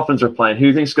Cardinals and Dolphins are playing, who do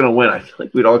you think's going to win? I feel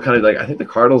like we'd all kind of I think the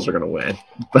Cardinals are going to win.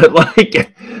 But,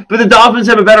 but the Dolphins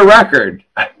have a better record.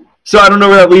 So I don't know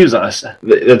where that leaves us.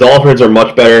 The Dolphins are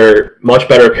much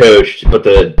better coached, but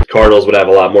the Cardinals would have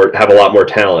a lot more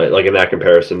talent, in that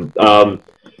comparison.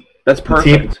 That's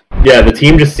perfect. The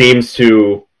team just seems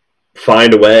to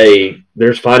find a way.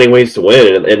 They're just finding ways to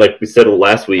win, and like we said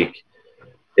last week,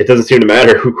 it doesn't seem to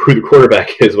matter who the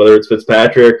quarterback is, whether it's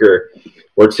Fitzpatrick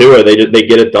or Tua. They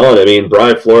get it done. I mean,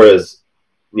 Brian Flores,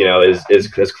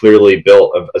 has clearly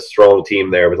built a strong team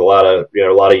there with a lot of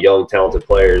young talented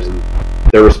players, and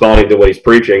they're responding to what he's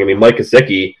preaching. I mean, Mike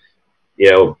Gesicki,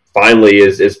 finally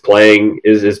is playing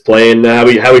how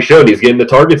he should. He's getting the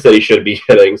targets that he should be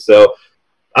getting. So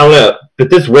I don't know, but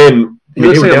this win, he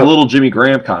looks like a little Jimmy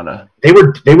Graham kind of. They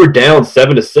were down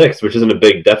 7-6, which isn't a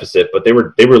big deficit, but they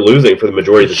were losing for the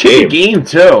majority of the game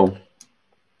too.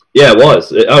 Yeah, it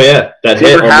was. Oh, yeah. That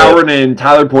Taylor Howard and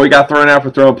Tyler Boyd got thrown out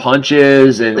for throwing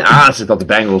punches, and I honestly thought the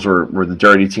Bengals were the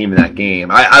dirty team in that game.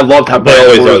 I loved how they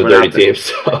always are the dirty team.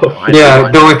 So. Yeah,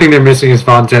 the only thing they're missing is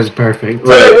Vontaze Perfect.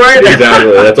 Right.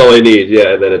 Exactly. That's all they need.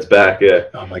 Yeah, and then it's back. Yeah.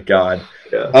 Oh, my God.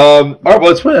 Yeah. All right, well,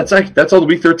 let's win. That's all the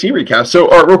Week 13 recap. So,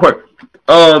 all right, real quick.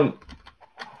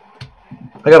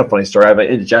 I got a funny story. I have an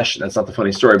indigestion. That's not the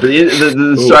funny story, but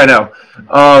the story I know.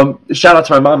 Shout out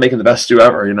to my mom making the best stew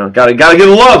ever. Gotta give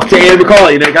love to Andy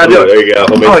McCauley. Gotta do it. There you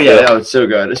go. It's so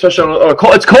good, especially on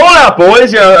it's cold out,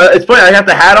 boys. It's funny. I got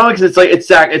the hat on because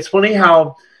it's funny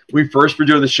how we first were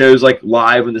doing the shows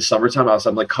live in the summertime. I was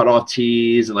having cut off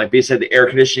tees and basically the air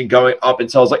conditioning going up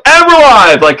until I was and we're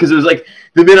live, because it was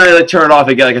the minute I turn it off,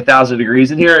 it get 1,000 degrees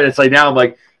in here, and it's now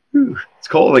I'm it's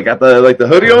cold. I got the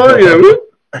hoodie on.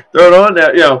 Throw it on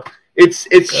now. It's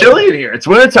chilly in here. It's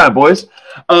wintertime, boys.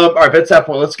 All right, that's that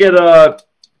point. Let's get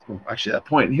actually that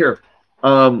point here.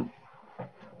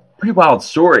 Pretty wild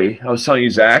story. I was telling you,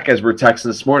 Zach, as we're texting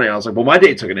this morning. I was like, well, my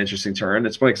day took an interesting turn.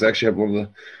 It's funny because I actually have one of the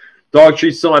dog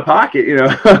treats still in my pocket,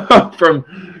 from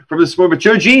this morning. But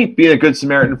Joe G, being a good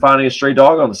Samaritan, finding a stray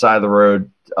dog on the side of the road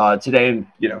today, and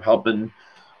helping.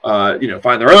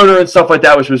 Find their owner and stuff like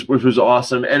that, which was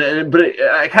awesome. But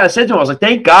I kind of said to him, I was like,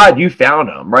 "Thank God you found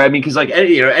him, right?" I mean, because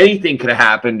anything could have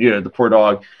happened, the poor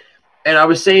dog. And I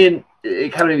was saying,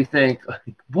 it kind of made me think,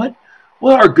 what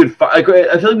are good? I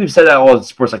feel like we've said that all in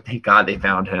sports, thank God they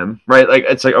found him, right?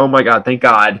 It's oh my God, thank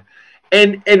God.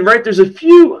 And right, there's a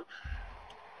few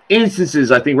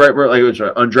instances I think, right, where it's an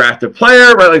undrafted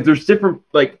player, right? There's different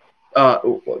this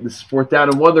is 4th down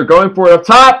and 1. They're going for it up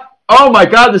top. Oh my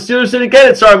God, the Steelers didn't get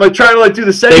it. Sorry, I'm like trying to like do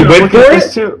the segment. They went for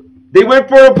it? Too. They went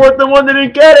for a 4th and 1. They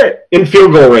didn't get it. In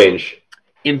field goal range.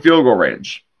 In field goal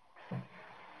range.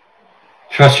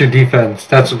 Trust your defense.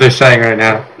 That's what they're saying right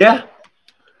now. Yeah.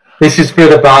 This is for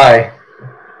the bye.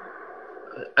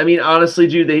 I mean, honestly,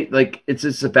 dude, it's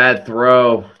just a bad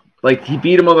throw. Like, he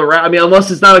beat him on the route. I mean,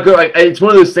 unless it's not a good, like, it's one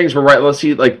of those things where, right, unless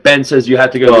he, like, Ben says you have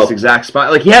to go to this exact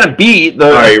spot. Like, he had him beat.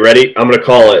 All right, you ready? I'm going to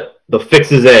call it. The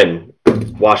fix is in.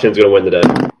 Washington's going to win today.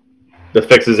 The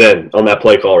fix is in on that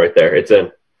play call right there. It's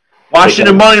in.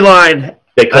 Washington money line.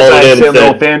 They called it in and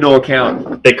said, FanDuel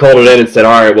account. They called it in and said,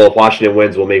 all right, well, if Washington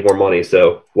wins, we'll make more money.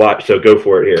 So go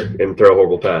for it here and throw a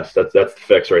horrible pass. That's the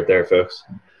fix right there, folks.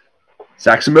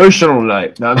 Zach's emotional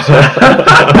tonight. No, I'm sorry.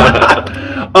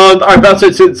 All right, about to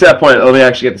that point, let me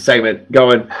actually get the segment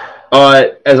going.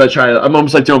 As I try to, I'm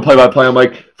almost like doing play-by-play. I'm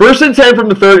like, 1st and 10 from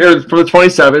the 30 or from the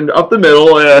 27, up the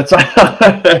middle. It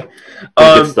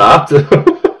stopped.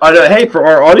 I know, hey, for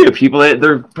our audio people,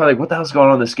 they're probably like, what the hell's going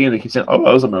on in this game? They keep saying, oh,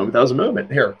 that was a moment. That was a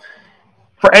moment. Here.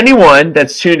 For anyone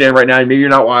that's tuned in right now, and maybe you're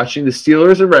not watching, the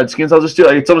Steelers and Redskins, I'll just do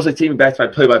it's almost like taking back to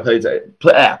my play-by-play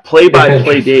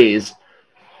days.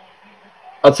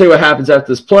 I'll tell you what happens after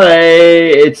this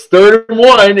play. It's 3rd and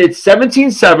 1. It's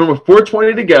 17-7 with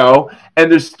 4:20 to go,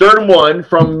 and there's 3rd and 1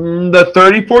 from the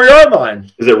 34-yard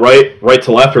line. Is it right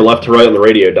to left or left to right on the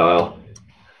radio dial?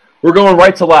 We're going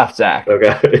right to left, Zach.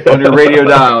 Okay. On your radio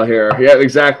dial here. Yeah,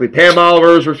 exactly. Pam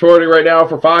Oliver is reporting right now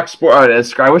for Fox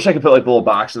Sports. I wish I could put like a little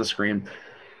box on the screen.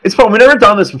 It's fun. We've never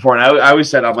done this before, and I always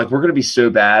said, I'm like, we're going to be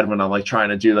so bad when I'm like trying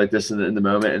to do like this in the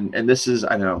moment, and this is,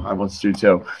 I know, I want to do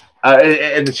too.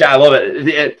 In the chat, I love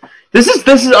it. This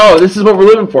is what we're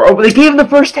living for. Oh, but they gave him the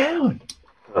first down.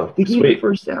 Oh, they gave him the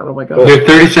first down. Oh my God. You're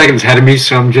 30 seconds ahead of me,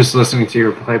 so I'm just listening to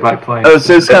your play-by-play. Oh,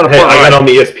 so it's kind of fun. I got on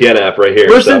the ESPN app right here.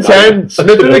 1st and 10,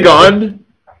 Smith in the gun.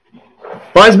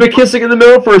 Finds McKissick in the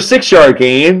middle for a 6-yard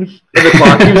gain, and the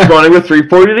clock keeps running with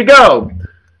 3:40 to go.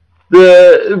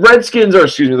 The Redskins are,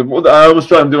 I almost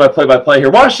feel like I'm doing my play-by-play here.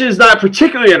 Washington is not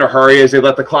particularly in a hurry as they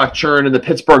let the clock churn in the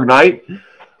Pittsburgh night.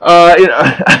 All right,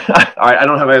 I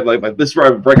don't have like this is where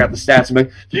I break out the stats. I'm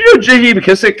like, did you know J.D.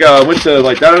 McKissick went to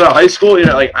like high school?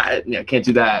 I can't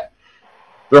do that.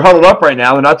 They're huddled up right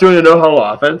now. They're not doing a no-huddle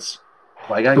offense.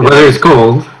 The weather is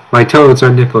cold. My toes are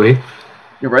nipply.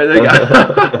 You're right. There you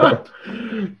go.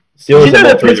 You know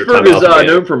that Pittsburgh is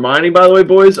known for mining, by the way,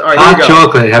 boys? All right, hot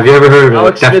chocolate. Have you ever heard of it?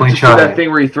 Alex Definitely Smith try that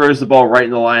thing where he throws the ball right in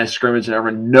the line of scrimmage,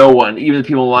 and no one, even the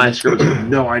people in the line of scrimmage, have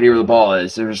no idea where the ball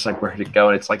is. They're just like, where did it go?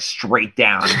 And it's like straight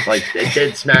down. It's like a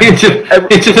dead smack. into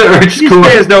the earth. These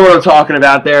guys know what I'm talking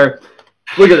about there.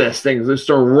 Look at this thing. They're just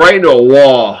right into a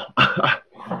wall. That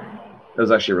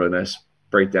was actually a really nice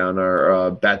breakdown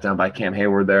or bat down by Cam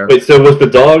Hayward there. Wait, so did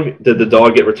the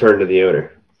dog get returned to the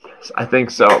owner? I think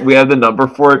so. We have the number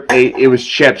for it. It was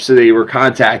chipped, so they were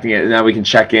contacting it, and now we can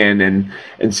check in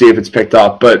and see if it's picked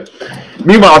up. But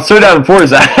meanwhile, it's so down in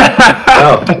Florida.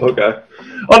 Oh, okay.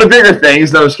 On the bigger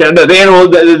things, no, the animal,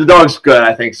 the dog's good,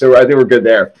 I think. So I think we're good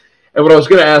there. And what I was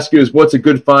going to ask you is, what's a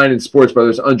good find in Sports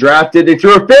Brothers? Undrafted, they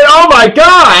threw a fit. Oh my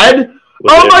God!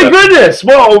 Oh my goodness!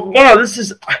 Whoa! Wow! This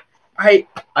is is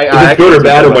it good or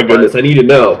bad? Oh my goodness! I need to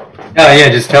know. Yeah,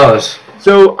 just tell us.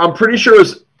 So I'm pretty sure it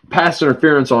was pass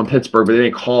interference on Pittsburgh, but they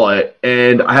didn't call it.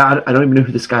 And I don't even know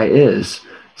who this guy is.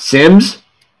 Sims?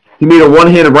 He made a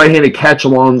one-handed, right-handed catch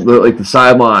along the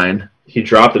sideline. He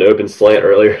dropped an open slant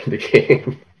earlier in the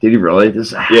game. Did he really? He could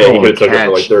have took it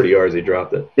for like 30 yards. He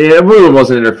dropped it. Yeah, it really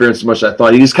wasn't interference as much as I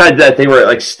thought. He just kind of did that thing where it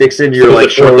like sticks into your like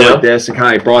shoulder like this and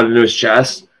kind of brought it into his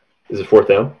chest. Is it 4th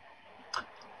down?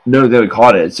 No, they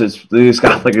caught it. So they just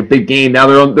got like a big gain. Now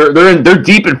they're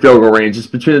deep in field goal range. It's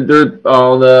they're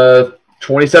on the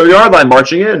 27-yard line,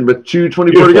 marching in with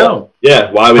 2:24 to go.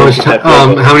 Yeah, why would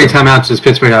how many timeouts does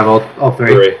Pittsburgh have? All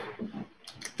three.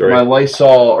 Three. My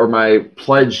Lysol or my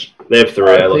pledge. They have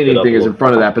 3. Cleaning thing is in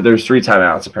front of that, but there's 3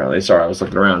 timeouts apparently. Sorry, I was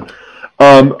looking around.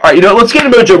 All right, let's get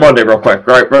into Mojo Monday real quick.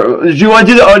 All right, do you want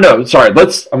to do that? Oh no, sorry.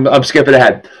 I'm skipping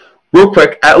ahead. Real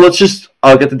quick, I'll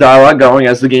get the dialogue going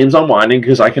as the game's unwinding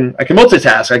because I can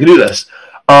multitask. I can do this.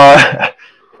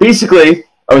 Basically,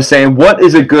 I was saying, what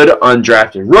is a good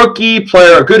undrafted rookie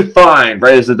player, a good find,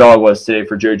 right, as the dog was today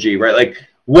for Joe G, right? Like,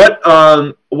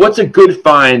 what's a good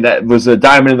find that was a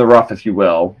diamond in the rough, if you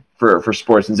will, for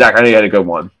sports? And Zach, I know you had a good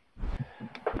one.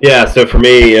 Yeah, so for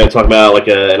me, talking about like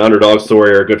an underdog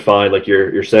story or a good find, like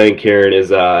you're saying, Karen, is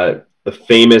the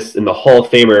famous and the Hall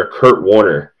of Famer Kurt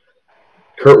Warner.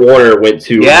 Kurt Warner went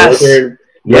to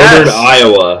Northern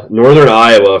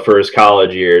Iowa for his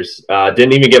college years.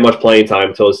 Didn't even get much playing time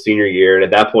until his senior year, and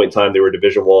at that point in time, they were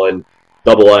Division I,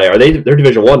 AA. They're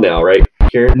Division I now, right?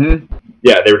 Kieran? Mm-hmm.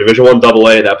 Yeah, they were Division I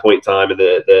AA at that point in time in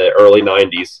the early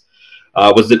 90s.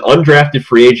 Was an undrafted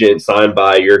free agent signed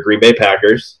by your Green Bay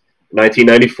Packers in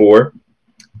 1994,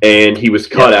 and he was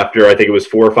cut after, I think it was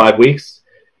 4 or 5 weeks.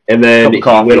 And then he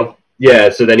went on,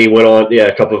 so then he went on,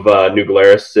 a couple of New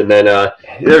Glarus, and then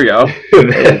there we go.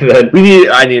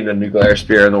 I need the New Glarus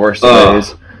beer in the worst of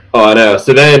ways. Oh, I know.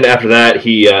 So then after that,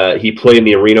 he played in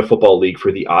the Arena Football League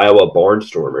for the Iowa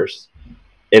Barnstormers,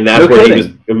 and that's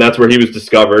where he was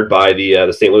discovered by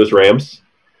the St. Louis Rams.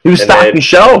 He was stocking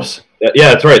shelves.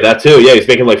 Yeah, that's right. That too. Yeah, he's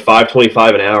making like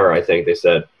 $5.25 an hour, I think they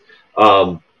said.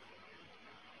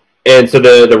 And so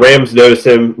the Rams noticed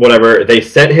him. Whatever, they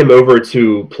sent him over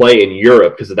to play in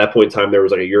Europe because at that point in time there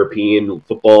was like a European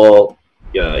football,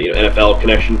 NFL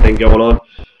connection thing going on.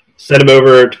 Sent him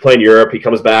over to play in Europe. He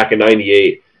comes back in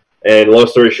 '98, and long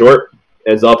story short,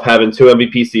 ends up having 2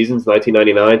 MVP seasons,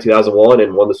 1999, 2001,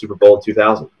 and won the Super Bowl in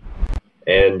 2000.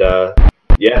 And so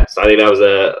I think that was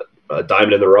a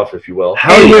diamond in the rough, if you will.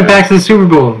 How he went back to the Super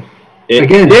Bowl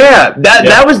again? Yeah,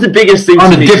 that was the biggest thing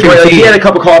on to me. He had a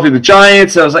cup of coffee with the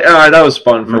Giants. And I was like, all right, that was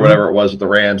fun for whatever it was with the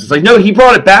Rams. It's like, no, he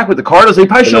brought it back with the Cardinals. He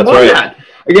probably should have won that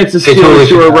against the Steelers,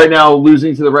 who are right now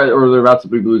losing to the they're about to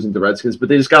be losing to the Redskins, but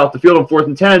they just got off the field on 4th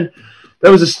and 10. That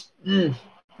was just you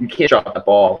can't drop that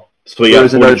ball. So there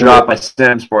was another drop by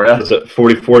Sims for you. Was it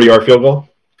 40-yard field goal?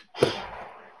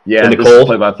 Yeah, in the cold,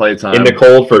 play-by-play time. In the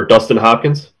cold for Dustin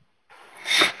Hopkins.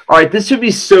 All right, this would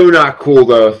be so not cool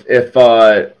though if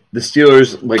the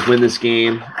Steelers win this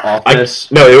game off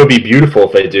this. No, it would be beautiful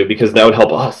if they do because that would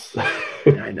help us.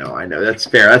 I know. That's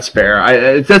fair. That's fair.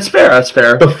 That's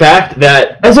fair. The fact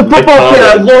that as a football kid,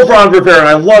 I love Ron Rivera and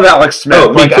I love Alex Smith.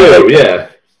 Oh, me too.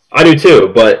 I do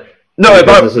too. But no, if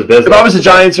I was a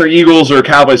Giants or Eagles or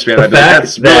Cowboys fan, I'd be like,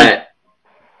 that's that.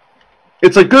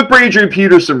 It's like good for Adrian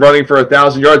Peterson running for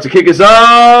 1,000 yards. The kick is up.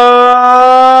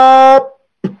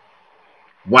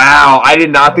 Wow, I did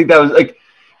not think that was like.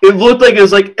 It looked like it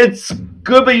was like it's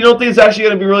good, but you don't think it's actually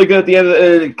going to be really good at the end.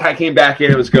 It kind of came back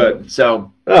in. It was good.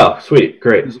 So. Oh, sweet,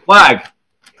 great. There's a flag.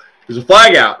 There's a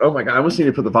flag out. Oh my god, I almost need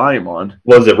to put the volume on.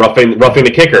 Was it roughing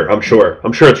the kicker? I'm sure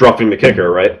it's roughing the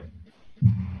kicker, right?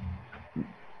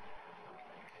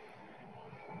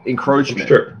 Encroachment.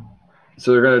 Sure.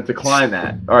 So they're going to decline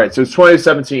that. All right, so it's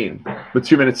 2017 with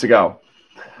 2 minutes to go.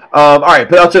 All right,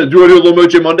 but I'll tell you, do we do a little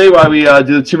Mojo Monday while we do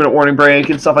the 2-minute warning break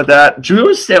and stuff like that? Do we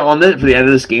want to stay on it for the end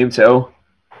of this game too?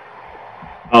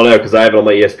 I don't know because I have it on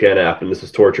my ESPN app and this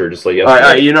is torture. Just like yesterday. All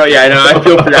right, I know. I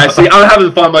feel for that. See, I'm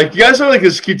having fun. Like, you guys are like,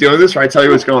 just keep doing this, right? Tell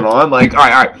you what's going on. Like, all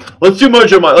right. Let's do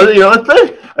Mojo Monday.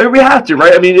 We have to,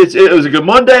 right? I mean, it was a good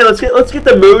Monday. Let's get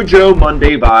the Mojo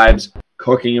Monday vibes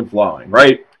cooking and flowing,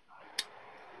 right?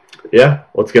 Yeah,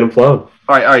 let's get them flowing.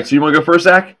 All right. So you want to go first,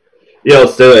 Zach? Yeah,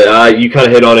 let's do it. You kind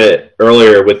of hit on it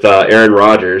earlier with Aaron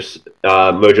Rodgers.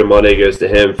 Mojo Monday goes to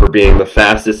him for being the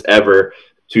fastest ever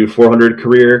to 400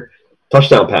 career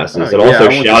touchdown passes. And also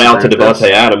shout out to Devontae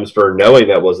Adams for knowing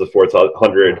that was the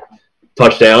 400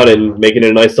 touchdown and making it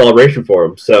a nice celebration for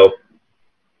him. So,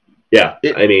 yeah,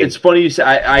 it's funny you say.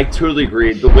 I totally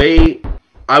agree. The way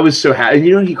I was so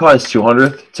happy. And he caught his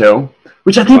 200th too,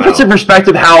 which I think puts in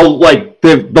perspective how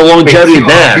the longevity of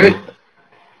them.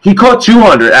 He caught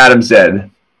 200, Adams said.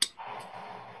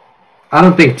 I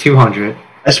don't think 200.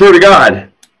 I swear to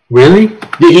God. Really?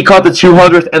 Yeah, he caught the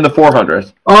 200th and the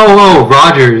 400th. Oh,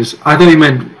 Rodgers. I thought he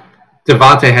meant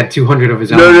Devontae had 200 of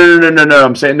his own. No.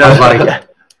 I'm saying no. I was like,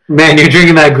 man, you're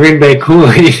drinking that Green Bay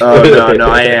Kool-Aid. Oh, no,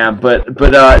 I am. But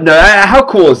how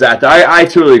cool is that, though? I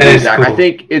totally agree with Zach. Cool. I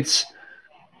think it's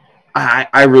 –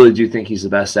 I really do think he's the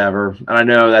best ever. And I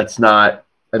know that's not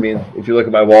 – I mean, if you look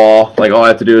at my wall, all I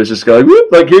have to do is just go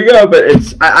whoop, here you go. But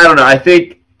it's I don't know.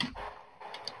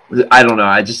 I don't know.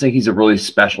 I just think he's a really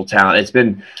special talent. It's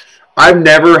been I've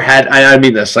never had I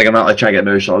mean this, I'm not trying to get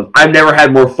emotional. I've never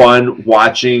had more fun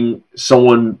watching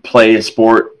someone play a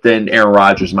sport than Aaron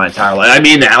Rodgers my entire life. I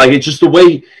mean that. It's just the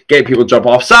way getting people jump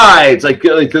off sides, like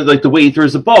the way he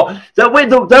throws the ball. That way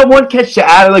that one catch to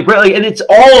Adam, and it's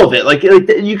all of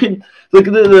it. You can look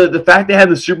at the fact they had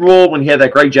the Super Bowl when he had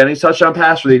that Greg Jennings touchdown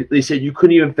pass where they said you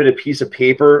couldn't even fit a piece of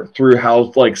paper through how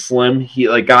slim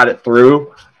he got it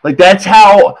through. That's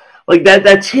how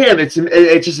that's him. It's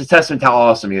just a testament to how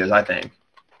awesome he is, I think.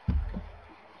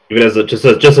 Even just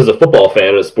as a football fan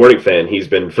and a sporting fan, he's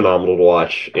been phenomenal to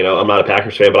watch. I'm not a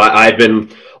Packers fan, but I've been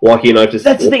lucky enough to.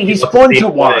 That's the thing. He's fun to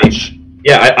watch.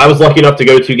 Yeah, I was lucky enough to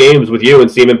go to 2 games with you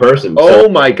and see him in person. Oh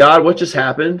my God! What just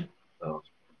happened?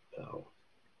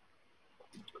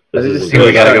 I think the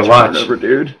Steelers got to go watch,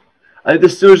 dude. I think the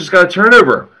Steelers just got a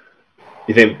turnover.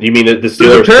 You mean that the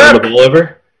Steelers turned the ball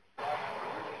over?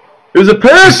 It was a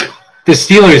pick. The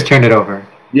Steelers turned it over.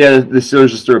 Yeah, the Steelers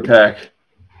just threw a pick.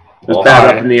 It was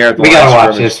bad up in the air. At the we gotta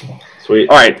watch this. Sweet.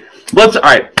 All right, let's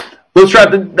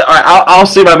wrap the. All right, I'll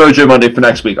save my Mojo Monday for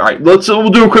next week. All right, we'll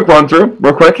do a quick run through,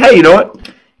 real quick. Hey, you know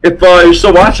what? If you're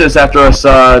still watching this after us,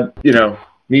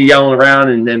 me yelling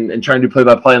around and trying to play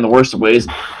by play in the worst of ways,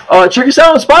 check us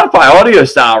out on Spotify, audio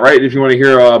style, right? If you want to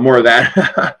hear more of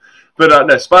that. But no,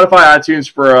 Spotify, iTunes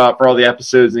for all the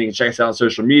episodes, and you can check us out on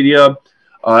social media.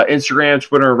 Instagram,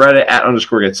 Twitter, and Reddit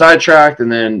 @_get sidetracked,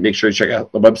 and then make sure you check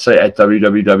out the website at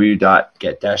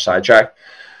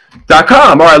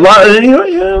www.get-sidetracked.com. All right,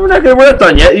 we're not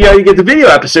done yet. You get the video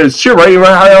episodes too, right?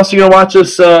 How else are you gonna watch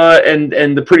us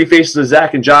and the pretty faces of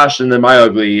Zach and Josh, and then my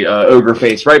ugly ogre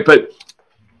face, right? But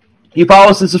you follow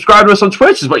us and subscribe to us on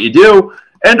Twitch is what you do,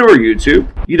 and or YouTube.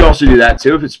 You'd also do that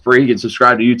too if it's free. You can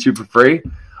subscribe to YouTube for free.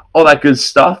 All that good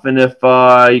stuff, and if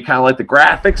you kind of like the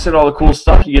graphics and all the cool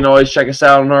stuff, you can always check us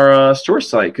out on our store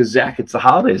site, because, Zach, it's the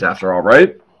holidays after all,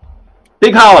 right?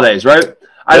 Big holidays, right?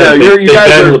 I know.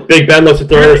 Big Ben looks at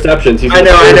their interceptions. I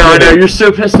know. You're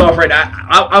so pissed off right now.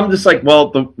 I'm just like, well,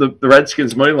 the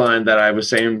Redskins money line that I was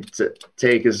saying to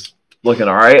take is looking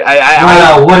all right.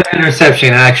 Wow, what an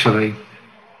interception, actually.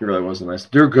 It really wasn't nice.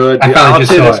 They're good. I'll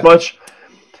say this much.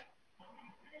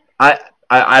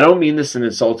 I don't mean this in an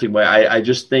insulting way. I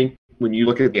just think when you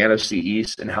look at the NFC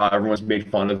East and how everyone's made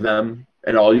fun of them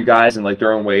and all you guys in like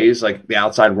their own ways, like the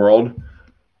outside world,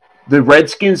 the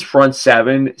Redskins front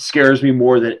seven scares me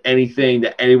more than anything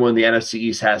that anyone in the NFC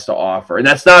East has to offer. And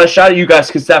that's not a shot at you guys,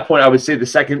 because at that point I would say the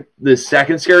second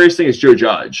scariest thing is Joe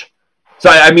Judge. So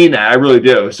I mean that. I really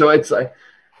do. So it's like,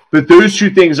 but those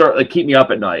two things are like keep me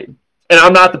up at night. And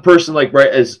I'm not the person like right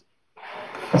as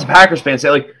a Packers fan say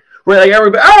like, where like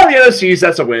everybody, the NFC East,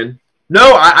 that's a win.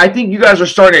 No, I think you guys are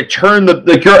starting to turn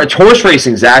it's horse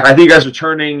racing, Zach. I think you guys are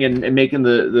turning and making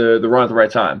the run at the right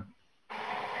time.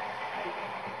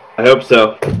 I hope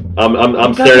so.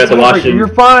 I'm staring at the Washington. You're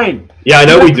fine. Yeah, I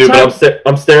know we do, but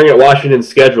I'm staring at Washington's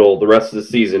schedule the rest of the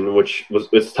season, which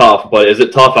it's tough. But is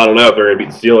it tough? I don't know if they're going to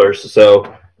beat the Steelers. So,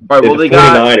 all right, well, the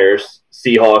 49ers,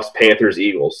 Seahawks, Panthers,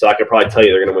 Eagles. So I could probably tell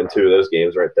you they're going to win 2 of those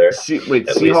games right there.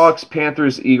 Seahawks,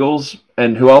 Panthers, Eagles,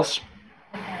 and who else?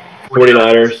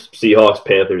 49ers, Seahawks,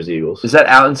 Panthers, Eagles. Is that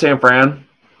out in San Fran?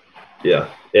 Yeah,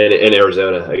 in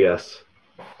Arizona, I guess.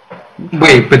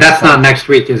 Wait, but that's not next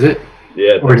week, is it?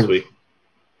 Yeah, next week.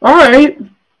 All right.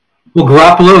 Well,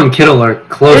 Garoppolo and Kittle are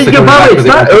close to coming back. It's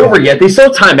not over yet. They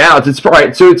still have timeouts. It's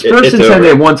right. So it's first and 10. They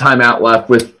have one timeout left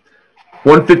with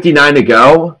 1:59 to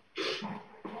go.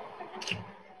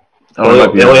 They only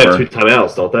have 2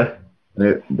 timeouts, don't they?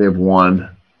 They have one.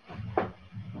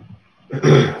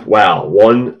 Wow,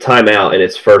 1 timeout and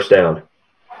it's first down.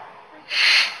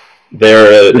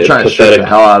 They're trying to shoot the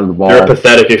hell out of the ball. They're a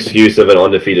pathetic excuse of an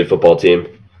undefeated football team.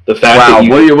 The fact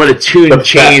what a tune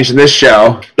change in this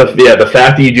show. The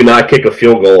fact that you do not kick a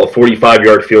field goal, a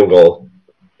 45-yard field goal,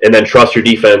 and then trust your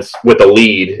defense with a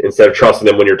lead instead of trusting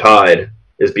them when you're tied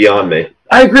is beyond me.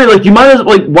 I agree. Like you might as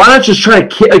why not just try to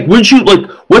kick? Like, wouldn't you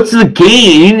what's the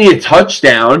gain? You need a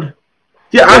touchdown.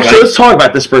 Yeah, actually, let's talk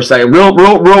about this for a second.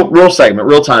 Real segment,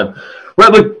 real time.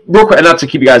 Right, real quick, and not to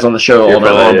keep you guys on the show all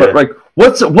night long, but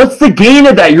what's the gain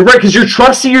of that? You're right, because you're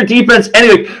trusting your defense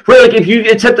anyway. Right, like if you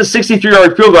attempt a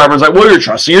 63-yard field goal, everyone's like, well, you're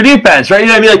trusting your defense, right? You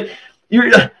know what I mean? Like, you're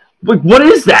like, what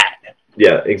is that?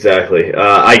 Yeah, exactly.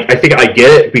 I think I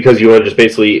get it because you want to just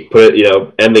basically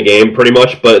end the game pretty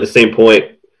much, but at the same point,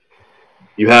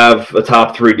 you have a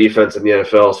top 3 defense in the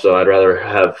NFL, so I'd rather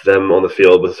have them on the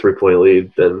field with a 3-point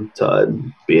lead than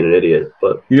being an idiot.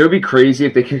 But it'd be crazy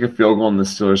if they kick a field goal and the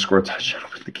Steelers score a touchdown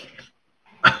with the game.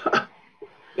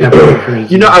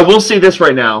 Yeah, I will say this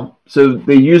right now. So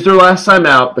they used their last time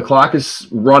out. The clock is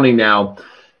running now.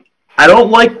 I don't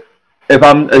like if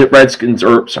I'm a Redskins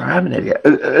I'm an idiot.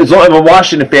 As long as I'm a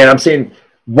Washington fan, I'm saying,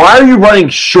 why are you running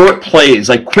short plays,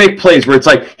 like quick plays where it's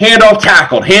like handoff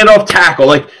tackle?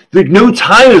 Like no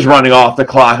time is running off the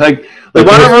clock. Like why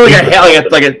not really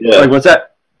like what's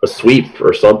that? A sweep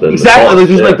or something. Exactly.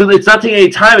 It's not taking any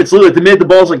time. It's literally the minute the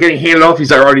ball's getting handed off,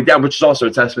 he's already down, which is also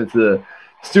a testament to the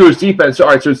Steelers defense. So,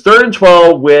 all right, so it's 3rd and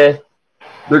 12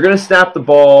 they're going to snap the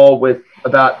ball with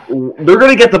they're going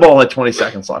to get the ball at 20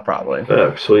 seconds left probably.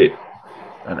 Oh, sweet.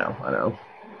 I know.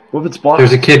 What if it's blocked?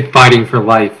 There's a kid fighting for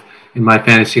life in my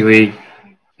fantasy league.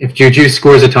 If Juju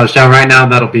scores a touchdown right now,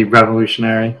 that'll be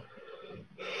revolutionary.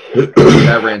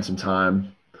 That ran some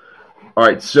time. All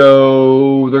right,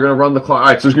 so they're going to run the clock. All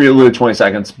right, so it's going to be literally 20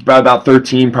 seconds. About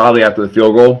 13 probably after the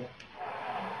field goal.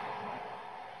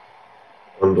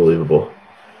 Unbelievable.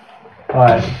 All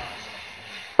right.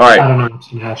 I don't know what's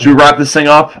going to happen. Should we wrap this thing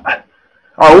up?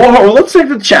 All right, well, let's take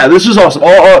the chat. This is awesome.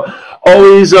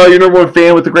 Always your number one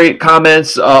fan with the great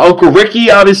comments. Uncle Ricky,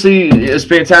 obviously, is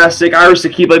fantastic. Irish the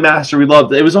Keyblade Master, we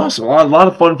loved it. It was awesome. A lot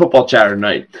of fun football chatter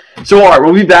tonight. So, all right,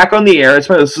 we'll be back on the air.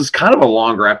 This is kind of a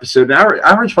longer episode, an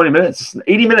hour and 20 minutes. It's an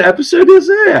 80-minute episode, is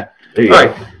it? Yeah. All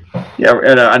right. Yeah,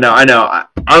 and, I know.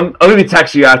 I'm going to be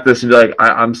texting you after this and be like,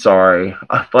 I'm sorry.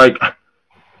 Like,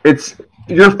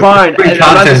 you're fine. And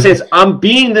I'm not going to say this. I'm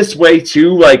being this way,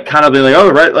 too, like, kind of being like,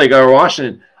 oh, right, like,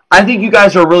 Washington. I think you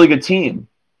guys are a really good team.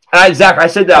 Zach, I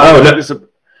said that.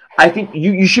 I think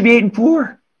you should be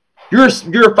 8-4. You're a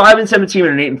 5-7 team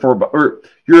and an 8-4, or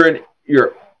you're an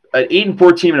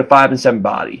 8-4 team and a 5-7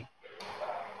 body.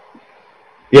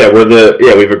 Yeah, we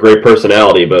have a great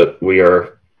personality, but we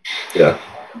are,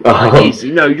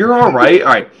 easy. No, you're all right. All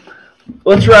right,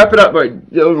 let's wrap it up.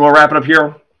 We'll wrap it up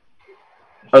here.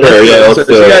 Sure, yeah, so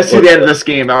you guys see the end of this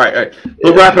game. All right.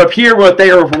 We'll wrap it up here. Well,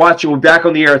 thank you for watching. We'll be back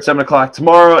on the air at 7 o'clock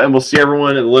tomorrow, and we'll see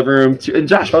everyone in the living room. And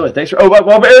Josh, by the way, thanks for. We'll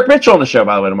have Eric Mitchell on the show,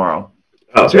 by the way, tomorrow.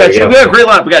 Oh, so we got a great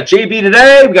lineup. We got JB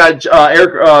today. We got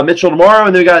Eric Mitchell tomorrow,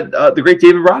 and then we got the great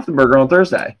David Rothenberger on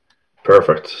Thursday.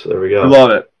 Perfect. There we go. We love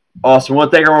it. Awesome. Well,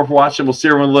 thank everyone for watching. We'll see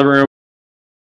everyone in the living room.